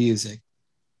beautiful music.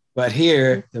 But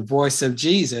here, the voice of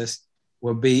Jesus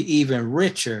will be even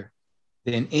richer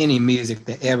than any music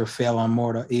that ever fell on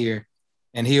mortal ear.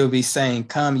 And he will be saying,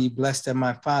 come, ye blessed of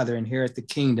my Father, inherit the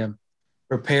kingdom.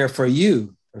 Prepare for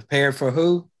you. Prepare for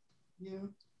who?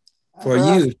 You. For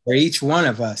you, for each one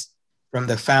of us, from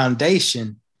the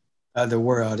foundation of the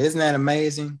world. Isn't that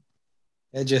amazing?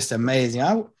 That's just amazing.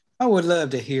 I would love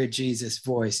to hear Jesus'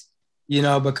 voice,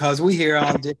 because we hear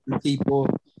all different people.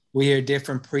 We hear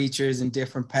different preachers and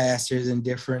different pastors and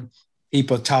different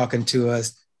people talking to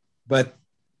us, but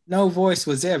no voice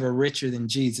was ever richer than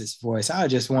Jesus' voice. I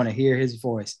just want to hear his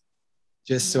voice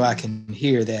just so I can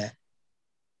hear that.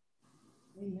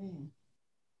 Amen.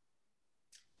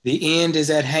 The end is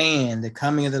at hand. The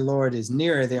coming of the Lord is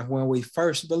nearer than when we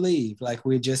first believed, like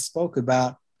we just spoke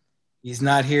about. He's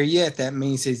not here yet. That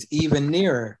means he's even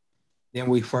nearer than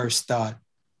we first thought.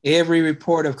 Every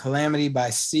report of calamity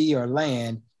by sea or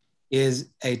land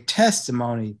is a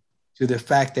testimony to the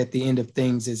fact that the end of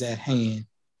things is at hand.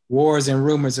 Wars and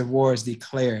rumors of wars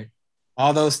declared.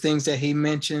 All those things that he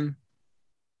mentioned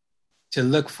to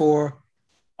look for,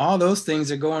 all those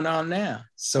things are going on now.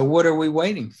 So what are we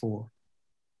waiting for?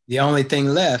 The only thing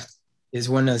left is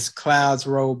when those clouds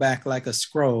roll back like a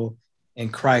scroll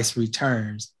and Christ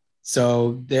returns.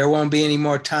 So there won't be any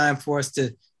more time for us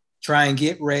to try and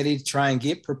get ready, to try and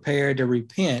get prepared to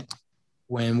repent.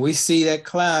 When we see that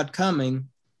cloud coming,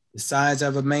 the size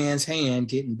of a man's hand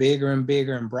getting bigger and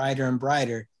bigger and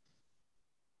brighter,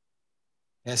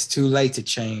 that's too late to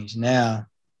change now.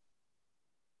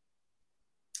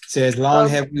 It says, long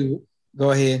have we,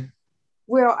 go ahead.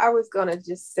 Well, I was going to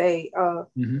just say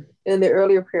in the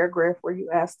earlier paragraph where you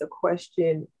asked the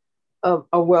question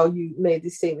you made the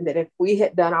statement that if we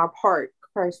had done our part,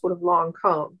 Christ would have long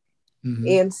come.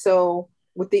 And so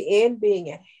with the end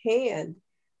being at hand,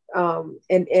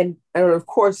 and of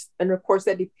course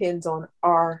that depends on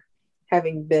our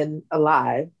having been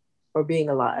alive or being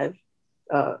alive,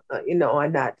 and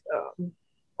not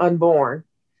unborn,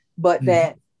 but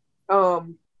that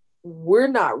we're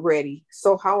not ready.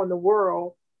 So how in the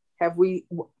world have we,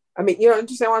 you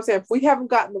understand what I'm saying? If we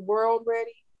haven't gotten the world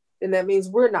ready, then that means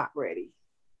we're not ready.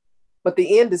 But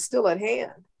the end is still at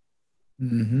hand.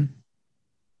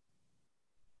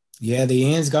 Yeah,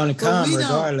 the end's going to come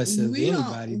regardless of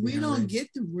anybody. We don't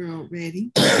get the world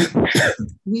ready.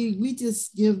 we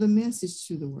just give the message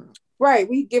to the world. Right.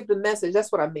 We give the message.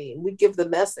 That's what I mean. We give the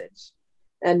message.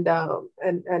 And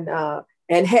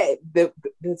had the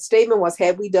statement was,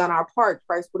 had we done our part,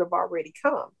 Christ would have already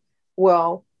come.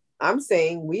 Well, I'm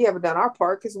saying we haven't done our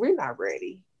part because we're not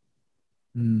ready.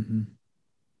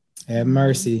 Have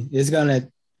mercy. It's going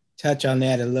to touch on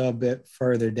that a little bit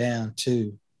further down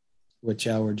too, what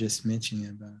y'all were just mentioning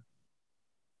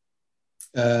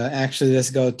about. Actually, let's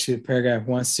go to paragraph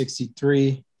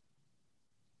 163,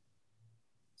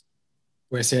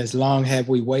 where it says, long have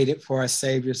we waited for our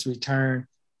Savior's return,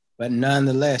 but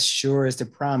nonetheless, sure is the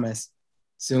promise,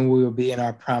 soon we will be in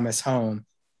our promised home.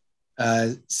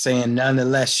 Saying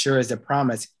nonetheless, sure is the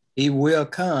promise, he will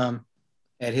come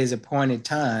at his appointed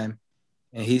time,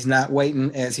 and he's not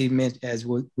waiting, as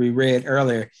we read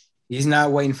earlier, he's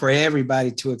not waiting for everybody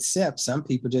to accept. Some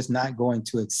people just not going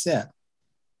to accept,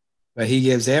 but he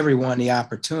gives everyone the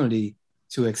opportunity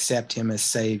to accept him as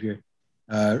Savior.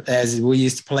 As we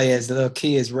used to play as little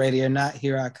kids, ready or not,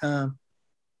 here I come.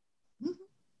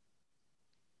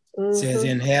 Says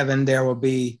in heaven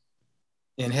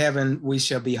we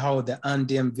shall behold the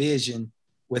undimmed vision,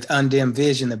 with undimmed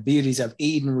vision, the beauties of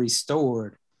Eden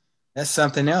restored. That's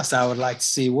something else I would like to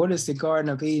see. What does the Garden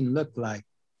of Eden look like?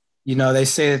 They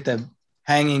say that the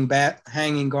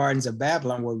hanging gardens of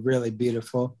Babylon were really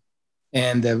beautiful,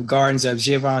 and the gardens of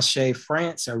Givenchy,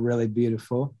 France are really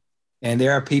beautiful. And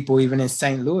there are people even in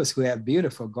St. Louis who have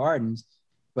beautiful gardens,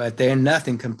 but they're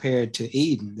nothing compared to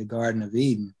Eden, the Garden of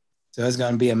Eden. So it's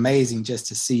going to be amazing just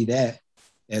to see that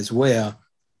as well.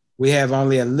 We have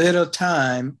only a little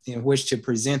time in which to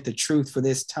present the truth for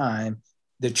this time,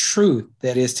 the truth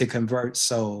that is to convert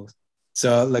souls.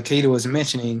 So Lakita was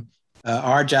mentioning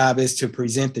our job is to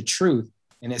present the truth,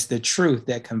 and it's the truth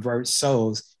that converts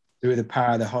souls through the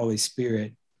power of the Holy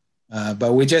Spirit.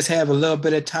 But we just have a little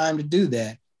bit of time to do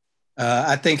that.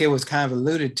 I think it was kind of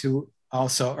alluded to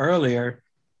also earlier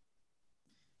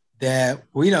that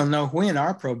we don't know when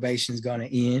our probation is going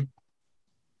to end.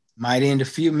 Might end a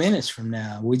few minutes from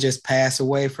now. We just pass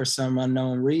away for some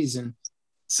unknown reason.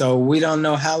 So we don't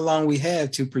know how long we have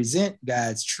to present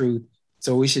God's truth.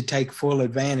 So we should take full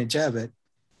advantage of it.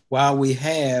 While we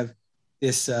have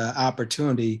this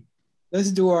opportunity, let's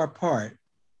do our part.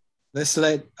 Let's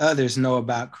let others know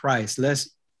about Christ. Let's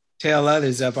tell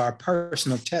others of our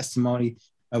personal testimony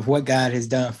of what God has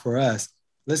done for us.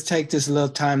 Let's take this little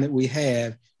time that we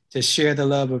have to share the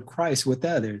love of Christ with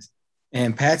others.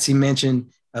 And Patsy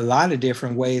mentioned a lot of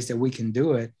different ways that we can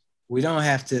do it. We don't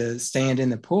have to stand in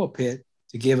the pulpit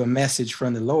to give a message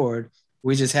from the Lord.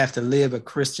 We just have to live a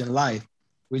Christian life.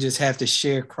 We just have to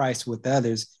share Christ with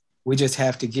others. We just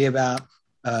have to give out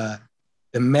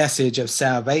the message of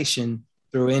salvation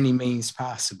through any means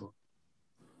possible.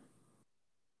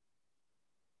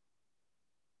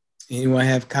 Anyone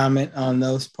have comment on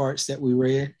those parts that we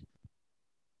read?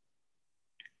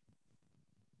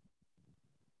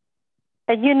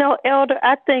 And you know, Elder,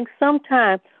 I think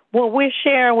sometimes when we're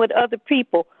sharing with other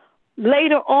people,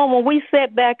 later on when we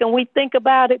sit back and we think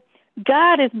about it,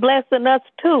 God is blessing us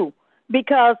too.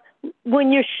 Because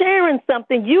when you're sharing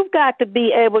something, you've got to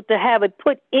be able to have it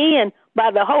put in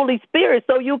by the Holy Spirit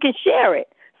so you can share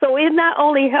it. So it not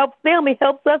only helps them, it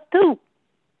helps us too.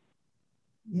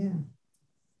 Yeah.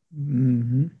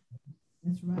 Mm-hmm.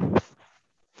 That's right.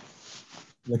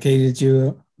 Okay, did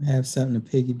you have something to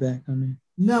piggyback on there?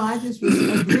 No, I just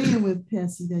was agreeing with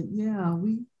Patsy that, yeah,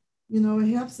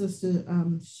 it helps us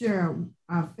to share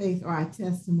our faith or our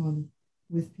testimony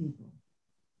with people.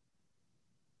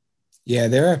 Yeah,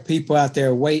 there are people out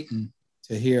there waiting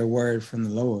to hear a word from the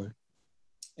Lord.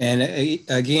 And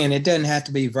again, it doesn't have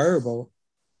to be verbal.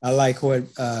 I like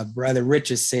what Brother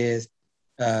Richard says,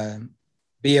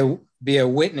 be a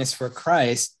witness for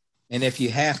Christ, and if you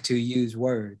have to, use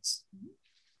words.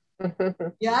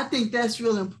 Yeah, I think that's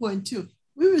really important too.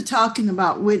 We were talking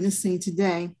about witnessing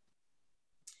today,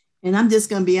 and I'm just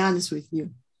going to be honest with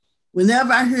you.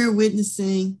 Whenever I hear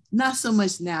witnessing, not so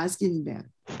much now, it's getting better.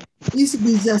 It used to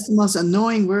be just the most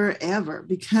annoying word ever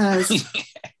because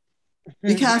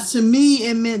to me,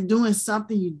 it meant doing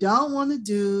something you don't want to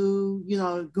do,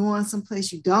 going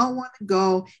someplace you don't want to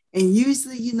go. And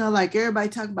usually, like everybody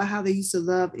talk about how they used to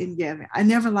love in-gathering. I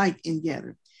never liked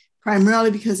in-gathering,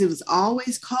 primarily because it was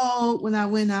always cold when I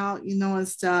went out, and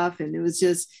stuff. And it was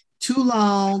just too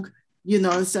long,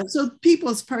 and stuff. So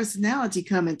people's personality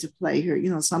come into play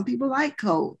here. Some people like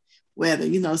cold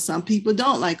weather, some people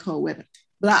don't like cold weather.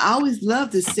 But I always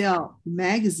loved to sell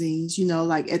magazines,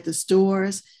 like at the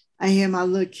stores. I had my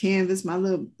little canvas, my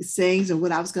little sayings of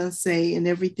what I was going to say and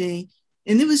everything.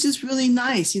 And it was just really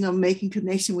nice, making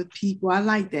connection with people. I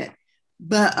like that.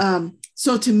 But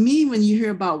so to me, when you hear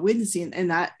about witnessing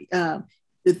and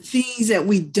the things that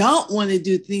we don't want to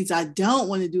do, things I don't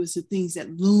want to do is the things that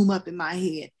loom up in my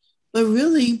head. But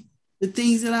really, the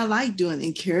things that I like doing,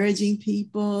 encouraging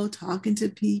people, talking to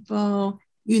people,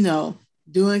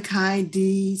 doing kind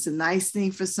deeds, a nice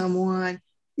thing for someone,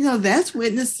 that's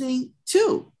witnessing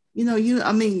too.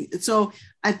 So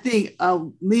I think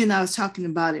Lee and I was talking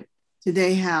about it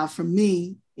today, how for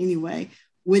me anyway,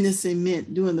 witnessing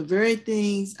meant doing the very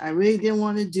things I really didn't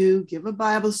want to do, give a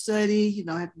Bible study,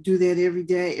 I have to do that every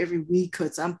day, every week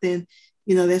or something,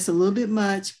 that's a little bit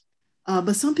much.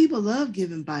 But some people love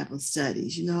giving Bible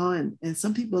studies, and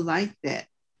some people like that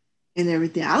and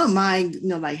everything. I don't mind,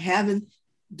 like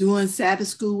doing Sabbath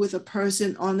school with a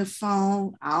person on the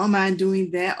phone. I don't mind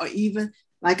doing that. Or even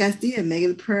like I did,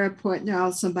 making a prayer partner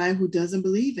out somebody who doesn't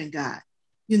believe in God.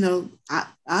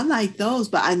 I like those,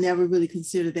 but I never really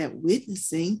considered that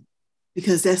witnessing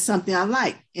because that's something I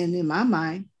like. And in my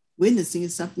mind, witnessing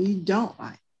is something you don't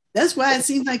like. That's why it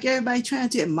seems like everybody trying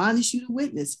to admonish you to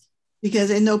witness because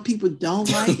they know people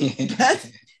don't like it. But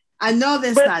I know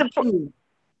that's not true.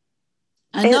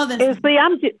 I know that. See,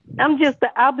 I'm just the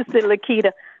opposite,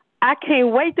 Lakita. I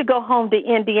can't wait to go home to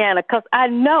Indiana because I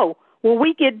know when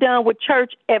we get done with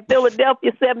church at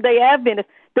Philadelphia Seventh-day Adventist,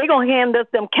 they're going to hand us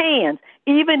them cans.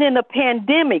 Even in the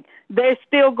pandemic, they're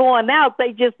still going out.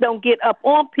 They just don't get up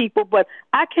on people. But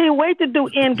I can't wait to do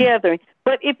in-gathering.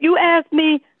 But if you ask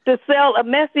me to sell a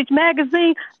message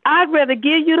magazine, I'd rather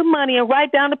give you the money and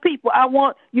write down the people I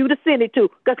want you to send it to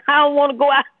because I don't want to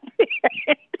go out there.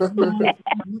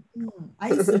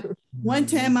 One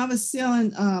time I was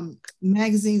selling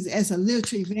magazines as a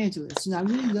literature evangelist. I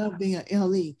really love being an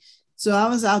LE. So I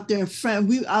was out there in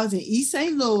front. I was in East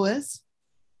St. Louis.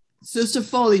 Sister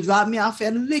Foley dropped me off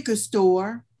at a liquor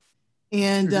store,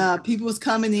 and people was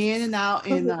coming in and out,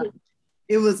 and I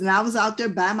was out there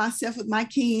by myself with my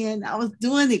can. I was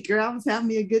doing it, girl. I was having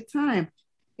me a good time.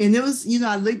 And it was,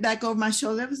 I looked back over my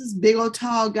shoulder. There was this big old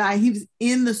tall guy. He was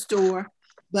in the store,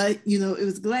 but it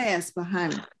was glass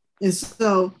behind him. And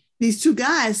so these two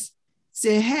guys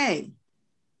said, "Hey,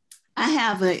 I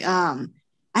have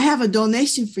a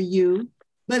donation for you,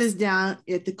 but it's down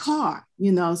at the car,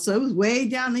 so it was way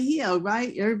down the hill,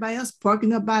 right? Everybody else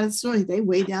parking up by the store, they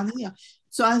way down the hill.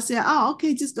 So I said, "Oh,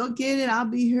 okay, just go get it. I'll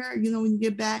be here, when you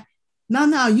get back."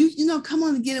 No, you come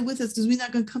on and get it with us because we're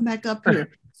not going to come back up here.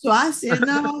 So I said,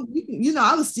 no,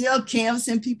 I was still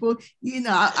canvassing people.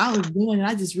 I was doing it.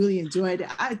 I just really enjoyed it.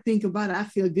 I think about it. I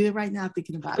feel good right now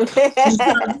thinking about it.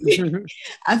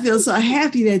 I feel so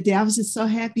happy that day. I was just so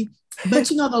happy. But,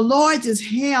 the Lord just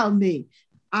held me.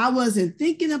 I wasn't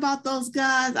thinking about those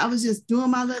guys. I was just doing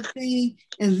my little thing.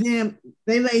 And then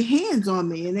they laid hands on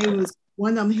me. And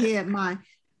one of them had my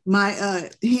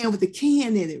hand with the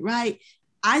can in it, right?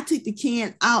 I took the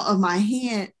can out of my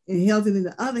hand and held it in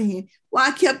the other hand. Well,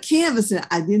 I kept canvassing.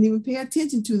 I didn't even pay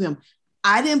attention to them.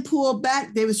 I didn't pull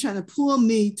back. They was trying to pull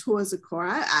me towards the car.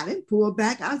 I didn't pull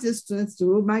back. I just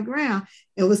stood my ground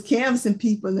and was canvassing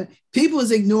people. And the people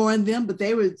was ignoring them, but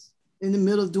they were in the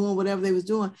middle of doing whatever they was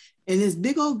doing. And this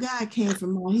big old guy came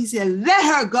from home. He said, let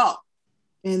her go.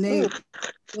 And they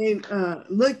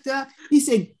looked up. He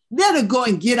said, let her go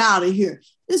and get out of here.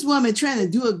 This woman trying to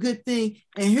do a good thing.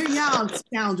 And here y'all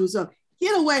scoundrels up.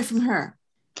 Get away from her.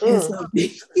 And so,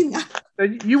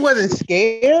 you wasn't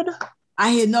scared? I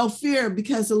had no fear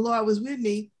because the Lord was with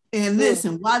me. And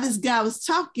listen, while this guy was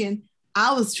talking,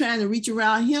 I was trying to reach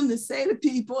around him to say to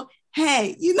people,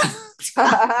 hey, you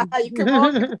come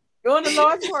on. Doing the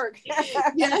Lord's work.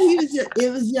 Yeah,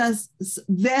 it was just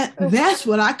that's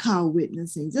what I call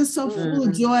witnessing. Just so full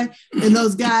of joy. And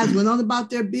those guys went on about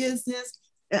their business.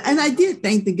 And I did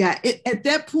thank the guy. At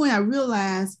that point, I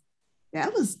realized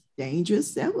that was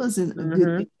dangerous. That wasn't a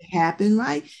good thing to happen,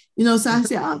 right? So I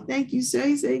said, oh, thank you, sir.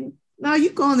 He said, no,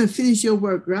 you go on and finish your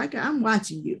work, right? I'm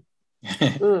watching you.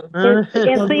 And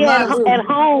see, at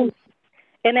home,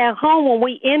 when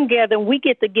we in together, we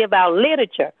get to give out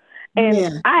literature.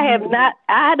 And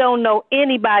I don't know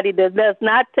anybody that does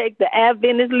not take the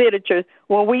Adventist literature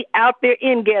when we out there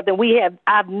in together.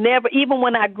 I've never, even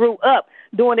when I grew up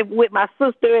doing it with my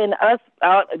sister and us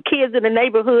kids in the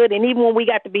neighborhood, and even when we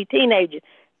got to be teenagers,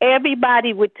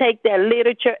 everybody would take that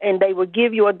literature and they would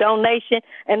give you a donation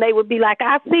and they would be like,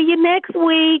 I'll see you next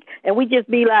week. And we just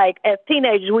be like, as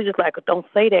teenagers, we just like, don't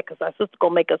say that because our sister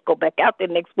going to make us go back out there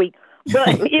next week.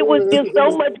 But it was just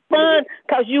so much fun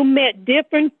because you met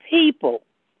different people.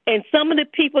 And some of the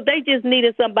people, they just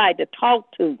needed somebody to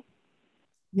talk to.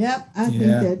 Yep, I think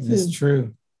that too. That's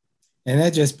true. And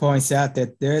that just points out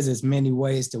that there's as many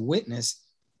ways to witness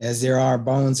as there are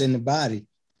bones in the body.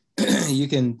 You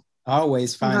can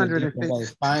always find a different way.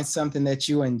 Find something that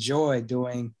you enjoy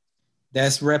doing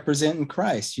that's representing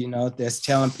Christ, that's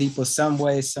telling people some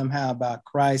way, somehow about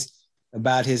Christ,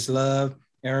 about his love.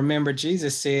 And remember,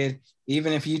 Jesus said,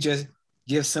 even if you just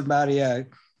give somebody a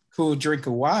cool drink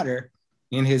of water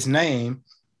in his name,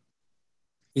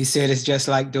 he said it's just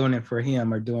like doing it for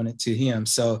him or doing it to him.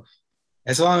 So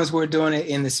as long as we're doing it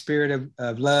in the spirit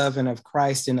of love and of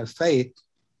Christ and of faith,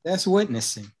 that's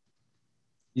witnessing,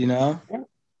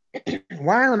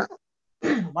 Why on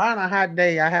a hot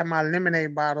day, I had my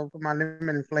lemonade bottle with my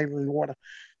lemon flavoring water.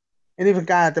 And there was a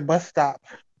guy at the bus stop.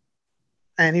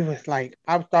 And he was like,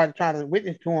 I started trying to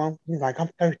witness to him. He's like, I'm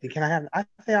thirsty. Can I have it? I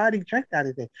said, I already drank that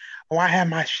today. Oh, I had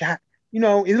my shot. It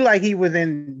looked like he was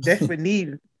in desperate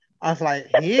need. I was like,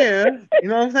 here, you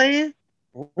know what I'm saying?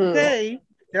 Okay.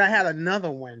 Then I had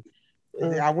another one.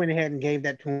 And I went ahead and gave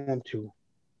that to him too.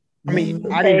 I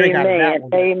mean, I didn't drink out of that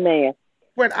one. Amen.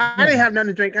 But I didn't have nothing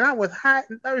to drink, and I was hot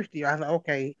and thirsty. I was like,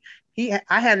 okay,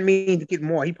 I hadn't mean to get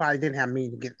more. He probably didn't have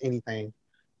mean to get anything.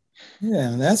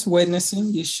 Yeah, that's witnessing.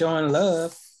 You're showing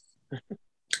love.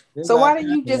 So why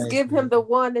didn't you just give him the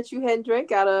one that you hadn't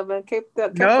drank out of and kept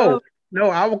that? No,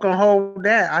 I was gonna hold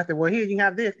that. I said, well, here you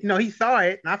have this. He saw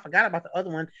it, and I forgot about the other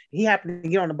one. He happened to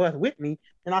get on the bus with me,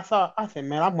 and I said,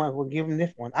 man, I might as well give him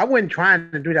this one. I wasn't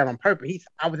trying to do that on purpose.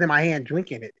 I was in my hand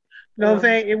drinking it. You know what I'm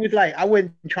saying? It was like I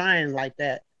wasn't trying like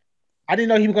that. I didn't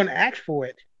know he was going to ask for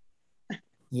it.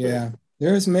 Yeah,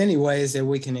 there's many ways that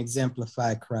we can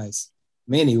exemplify Christ.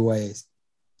 Many ways.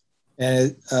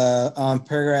 And on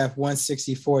paragraph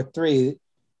 164.3,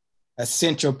 a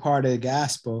central part of the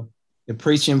gospel, the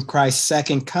preaching of Christ's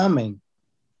second coming,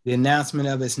 the announcement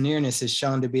of his nearness is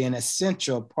shown to be an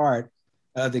essential part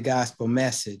of the gospel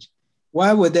message.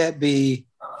 Why would that be?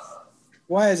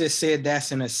 Why is it said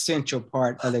that's an essential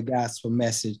part of the gospel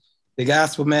message? The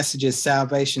gospel message is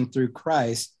salvation through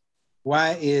Christ.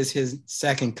 Why is his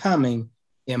second coming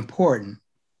important?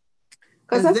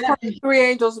 Because that's part of the three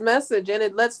angels' message, and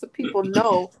it lets the people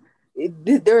know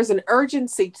there's an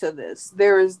urgency to this.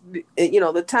 There is,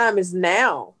 the time is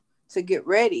now to get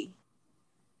ready.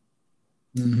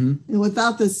 Mm-hmm. And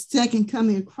without the second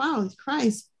coming of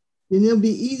Christ, then it'll be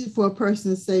easy for a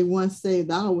person to say, once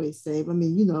saved, always saved. I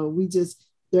mean,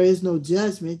 there is no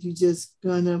judgment. You're just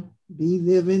gonna be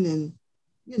living, and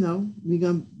we're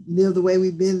gonna live the way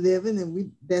we've been living,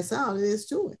 and that's all it is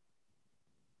to it.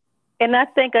 And I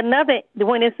think another,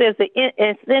 when it says the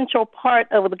essential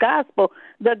part of the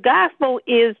gospel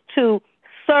is to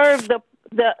serve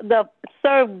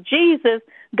serve Jesus,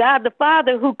 God the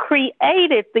Father, who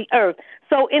created the earth.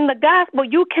 So in the gospel,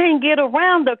 you can't get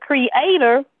around the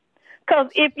creator, because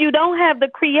if you don't have the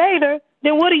creator,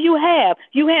 then what do you have?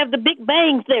 You have the Big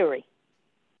Bang Theory.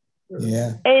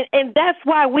 Yeah. And that's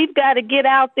why we've got to get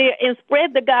out there and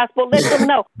spread the gospel, let them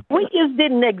know we just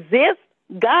didn't exist.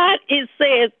 God, it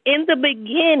says, in the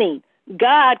beginning,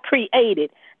 God created.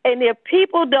 And if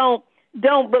people don't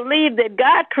believe that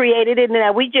God created it and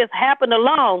that we just happened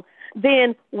along,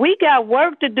 then we got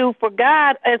work to do for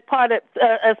God as part of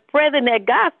spreading that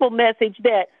gospel message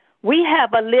that we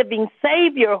have a living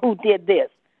Savior who did this,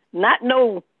 not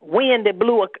no wind that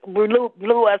blew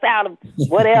us out of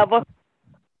whatever.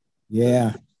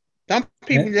 Yeah. Some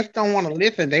people just don't want to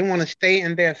listen. They want to stay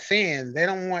in their sins. They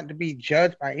don't want to be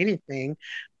judged by anything.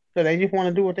 So they just want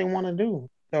to do what they want to do.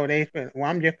 So they say, well,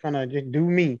 I'm just going to just do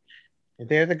me. If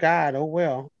there's a God, oh,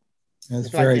 well. That's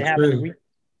it's very like true.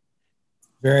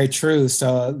 Very true.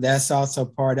 So that's also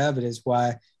part of it, is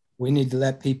why we need to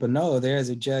let people know there's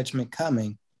a judgment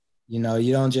coming. You know,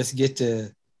 you don't just get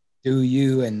to do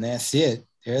you and that's it.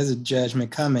 There's a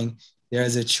judgment coming.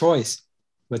 There's a choice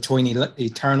between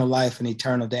eternal life and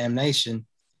eternal damnation.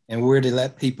 And we're to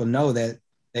let people know that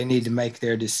they need to make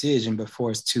their decision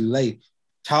before it's too late.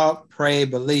 Talk, pray,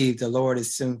 believe the Lord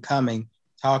is soon coming.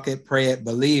 Talk it, pray it,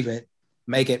 believe it.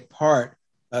 Make it part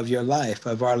of your life,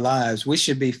 of our lives. We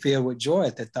should be filled with joy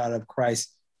at the thought of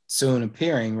Christ soon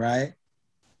appearing, right?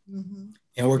 Mm-hmm.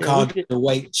 And we're called to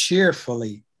wait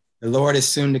cheerfully. The Lord is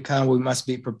soon to come. We must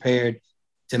be prepared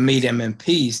to meet him in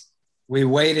peace. We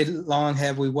waited long,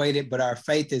 have we waited, but our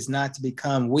faith is not to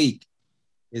become weak.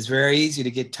 It's very easy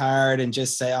to get tired and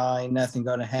just say, oh, ain't nothing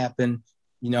going to happen.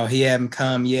 You know, he hasn't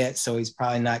come yet, so he's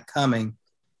probably not coming.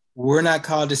 We're not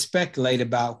called to speculate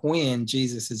about when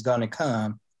Jesus is going to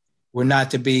come. We're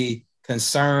not to be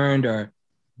concerned or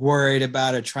worried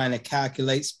about or trying to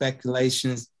calculate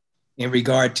speculations in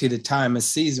regard to the time of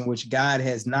season, which God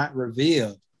has not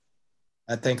revealed.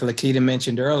 I think Lakita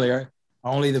mentioned earlier,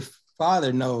 only the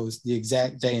Father knows the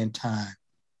exact day and time.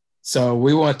 So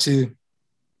we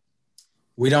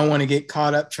don't want to get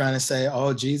caught up trying to say,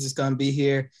 oh, Jesus is going to be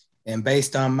here, and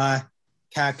based on my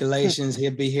calculations,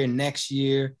 he'll be here next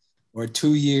year or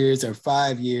 2 years or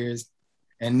 5 years.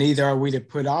 And neither are we to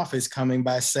put off his coming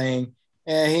by saying,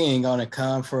 he ain't going to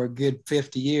come for a good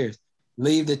 50 years.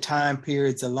 Leave the time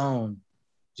periods alone.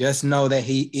 Just know that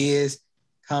he is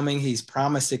coming. He's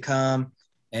promised to come,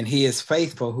 and he is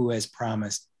faithful who has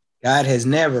promised. God has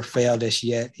never failed us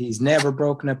yet. He's never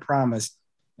broken a promise.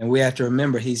 And we have to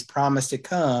remember he's promised to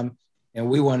come, and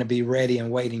we want to be ready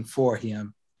and waiting for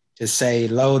him to say,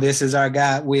 lo, this is our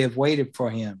God. We have waited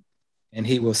for him, and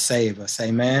he will save us.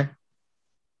 Amen.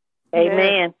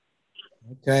 Amen.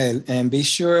 Okay. And be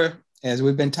sure, as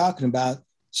we've been talking about,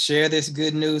 share this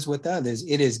good news with others.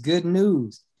 It is good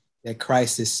news that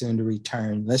Christ is soon to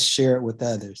return. Let's share it with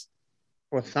others.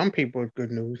 Well, some people it's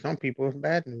good news. Some people it's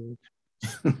bad news.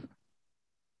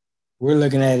 We're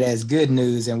looking at it as good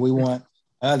news, and we want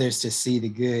others to see the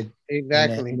good in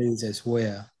that news as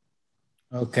well.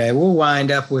 Okay, we'll wind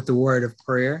up with the word of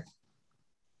prayer.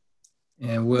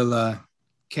 And we'll,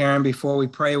 Karen, before we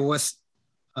pray, what's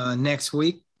next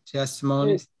week?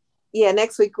 Testimonies? Yeah,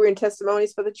 next week we're in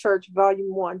Testimonies for the Church,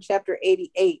 Volume 1, Chapter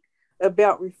 88,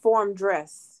 about reform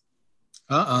dress.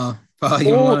 Volume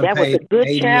 1, that was a good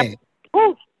 88. chapter.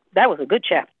 Ooh, that was a good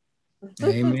chapter.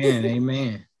 Amen,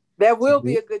 amen. That will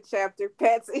be a good chapter,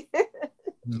 Patsy.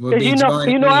 We'll be you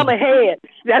know I'm ahead.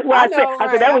 That's why I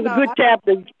said that was a good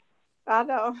chapter. I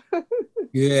know.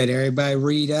 Good. Everybody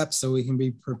read up so we can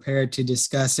be prepared to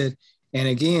discuss it. And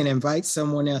again, invite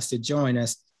someone else to join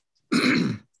us.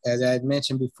 As I had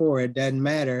mentioned before, it doesn't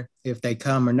matter if they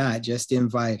come or not. Just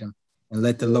invite them and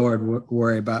let the Lord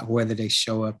worry about whether they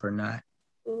show up or not.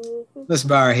 Mm-hmm. Let's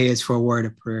bow our heads for a word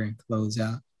of prayer and close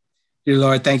out. Dear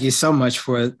Lord, thank you so much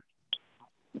for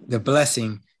the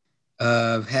blessing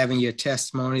of having your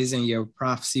testimonies and your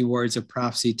prophecy, words of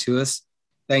prophecy to us.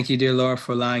 Thank you, dear Lord,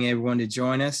 for allowing everyone to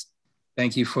join us.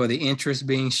 Thank you for the interest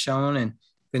being shown, and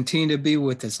continue to be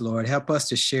with us, Lord. Help us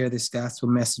to share this gospel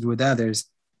message with others,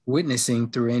 witnessing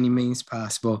through any means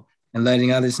possible, and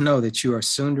letting others know that you are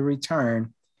soon to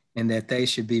return and that they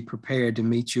should be prepared to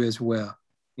meet you as well.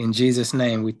 In Jesus'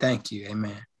 name, we thank you.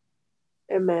 Amen.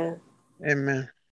 Amen. Amen.